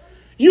naked.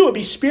 You would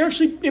be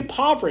spiritually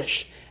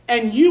impoverished,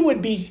 and you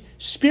would be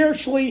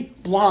spiritually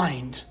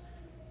blind.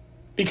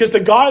 Because the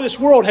God of this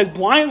world has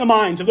blinded the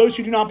minds of those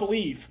who do not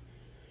believe.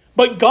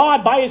 But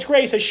God, by his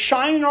grace, has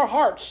shined in our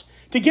hearts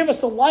to give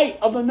us the light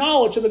of the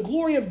knowledge of the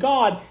glory of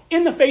God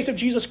in the face of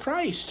Jesus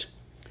Christ.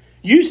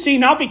 You see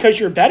not because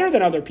you're better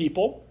than other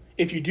people,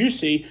 if you do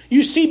see.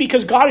 You see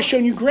because God has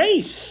shown you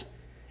grace.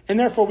 And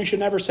therefore we should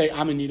never say,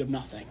 I'm in need of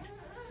nothing.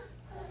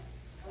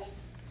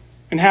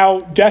 And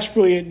how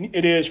desperately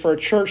it is for a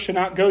church to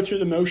not go through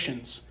the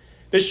motions.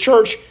 This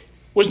church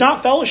was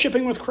not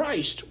fellowshipping with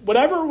Christ.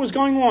 Whatever was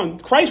going on,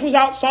 Christ was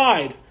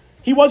outside.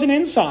 He wasn't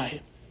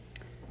inside.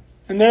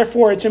 And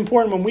therefore it's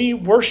important when we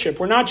worship,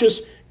 we're not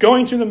just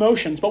going through the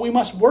motions, but we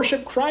must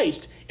worship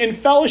Christ in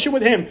fellowship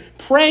with him,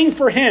 praying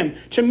for him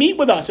to meet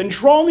with us and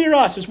draw near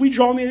us as we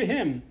draw near to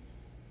him.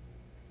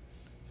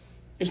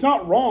 It's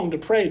not wrong to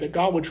pray that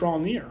God would draw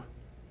near.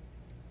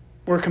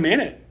 We're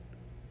commanded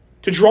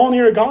to draw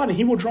near to God and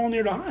he will draw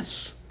near to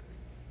us.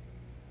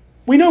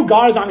 We know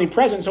God is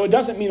omnipresent, so it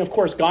doesn't mean, of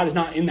course, God is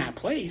not in that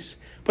place.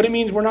 but it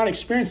means we're not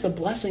experiencing the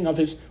blessing of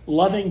his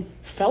loving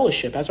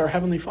fellowship as our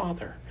Heavenly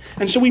Father.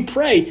 And so we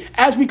pray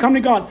as we come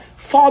to God,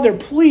 Father,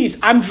 please,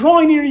 I'm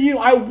drawing near to you.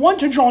 I want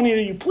to draw near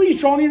to you. Please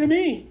draw near to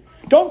me.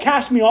 Don't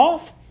cast me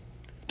off.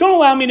 Don't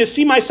allow me to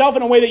see myself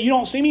in a way that you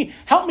don't see me.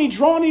 Help me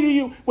draw near to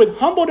you with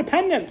humble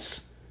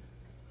dependence,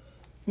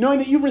 knowing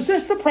that you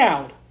resist the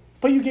proud,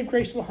 but you give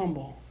grace to the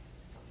humble.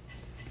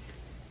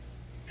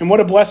 And what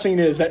a blessing it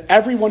is that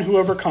everyone who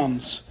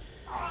overcomes,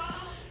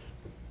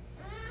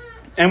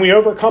 and we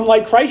overcome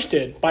like Christ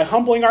did, by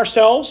humbling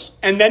ourselves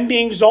and then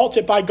being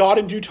exalted by God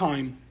in due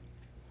time,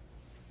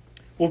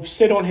 will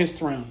sit on his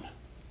throne.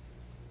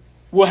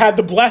 We'll have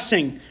the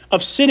blessing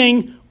of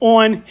sitting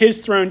on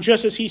his throne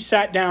just as he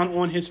sat down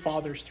on his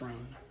Father's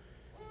throne.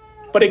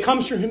 But it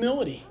comes through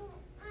humility.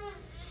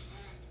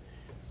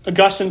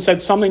 Augustine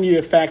said something to the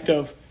effect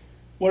of,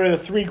 what are the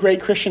three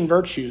great Christian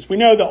virtues? We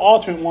know the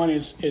ultimate one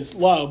is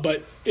love,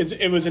 but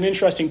it was an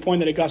interesting point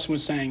that Augustine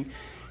was saying.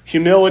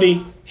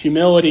 Humility,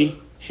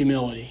 humility,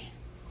 humility.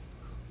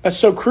 That's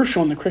so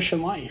crucial in the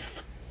Christian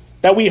life.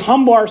 That we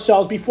humble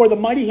ourselves before the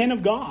mighty hand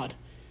of God,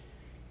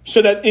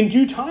 so that in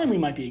due time we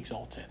might be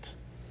exalted.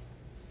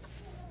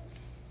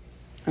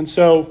 And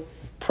so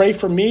pray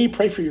for me,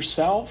 pray for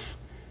yourself,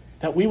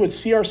 that we would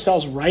see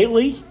ourselves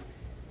rightly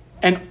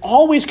and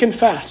always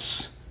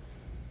confess,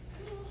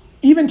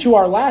 even to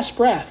our last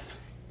breath,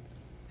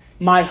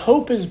 my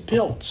hope is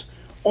built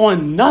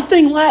on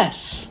nothing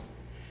less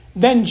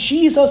than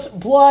Jesus'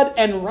 blood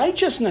and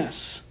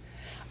righteousness.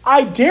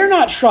 I dare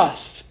not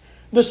trust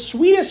the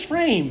sweetest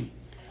frame,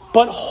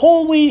 but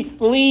wholly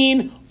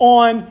lean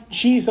on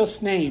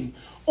Jesus' name.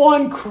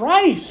 On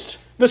Christ,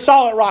 the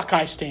solid rock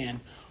I stand.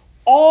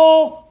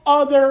 All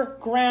other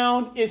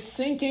ground is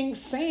sinking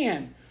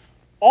sand.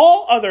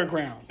 All other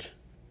ground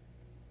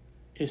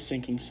is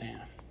sinking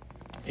sand.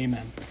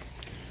 Amen.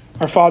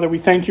 Our Father, we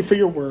thank you for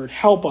your word.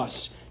 Help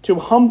us to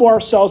humble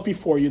ourselves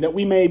before you, that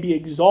we may be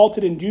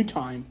exalted in due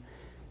time.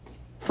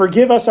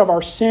 Forgive us of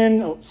our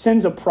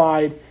sins of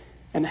pride,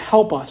 and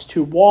help us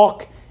to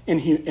walk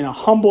in a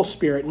humble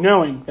spirit,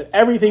 knowing that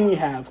everything we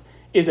have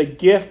is a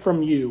gift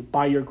from you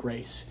by your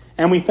grace.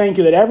 And we thank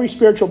you that every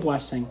spiritual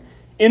blessing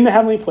in the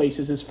heavenly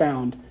places is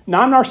found,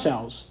 not in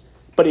ourselves,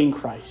 but in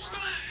Christ.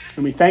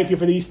 And we thank you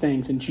for these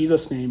things in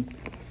Jesus' name.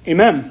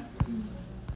 Amen.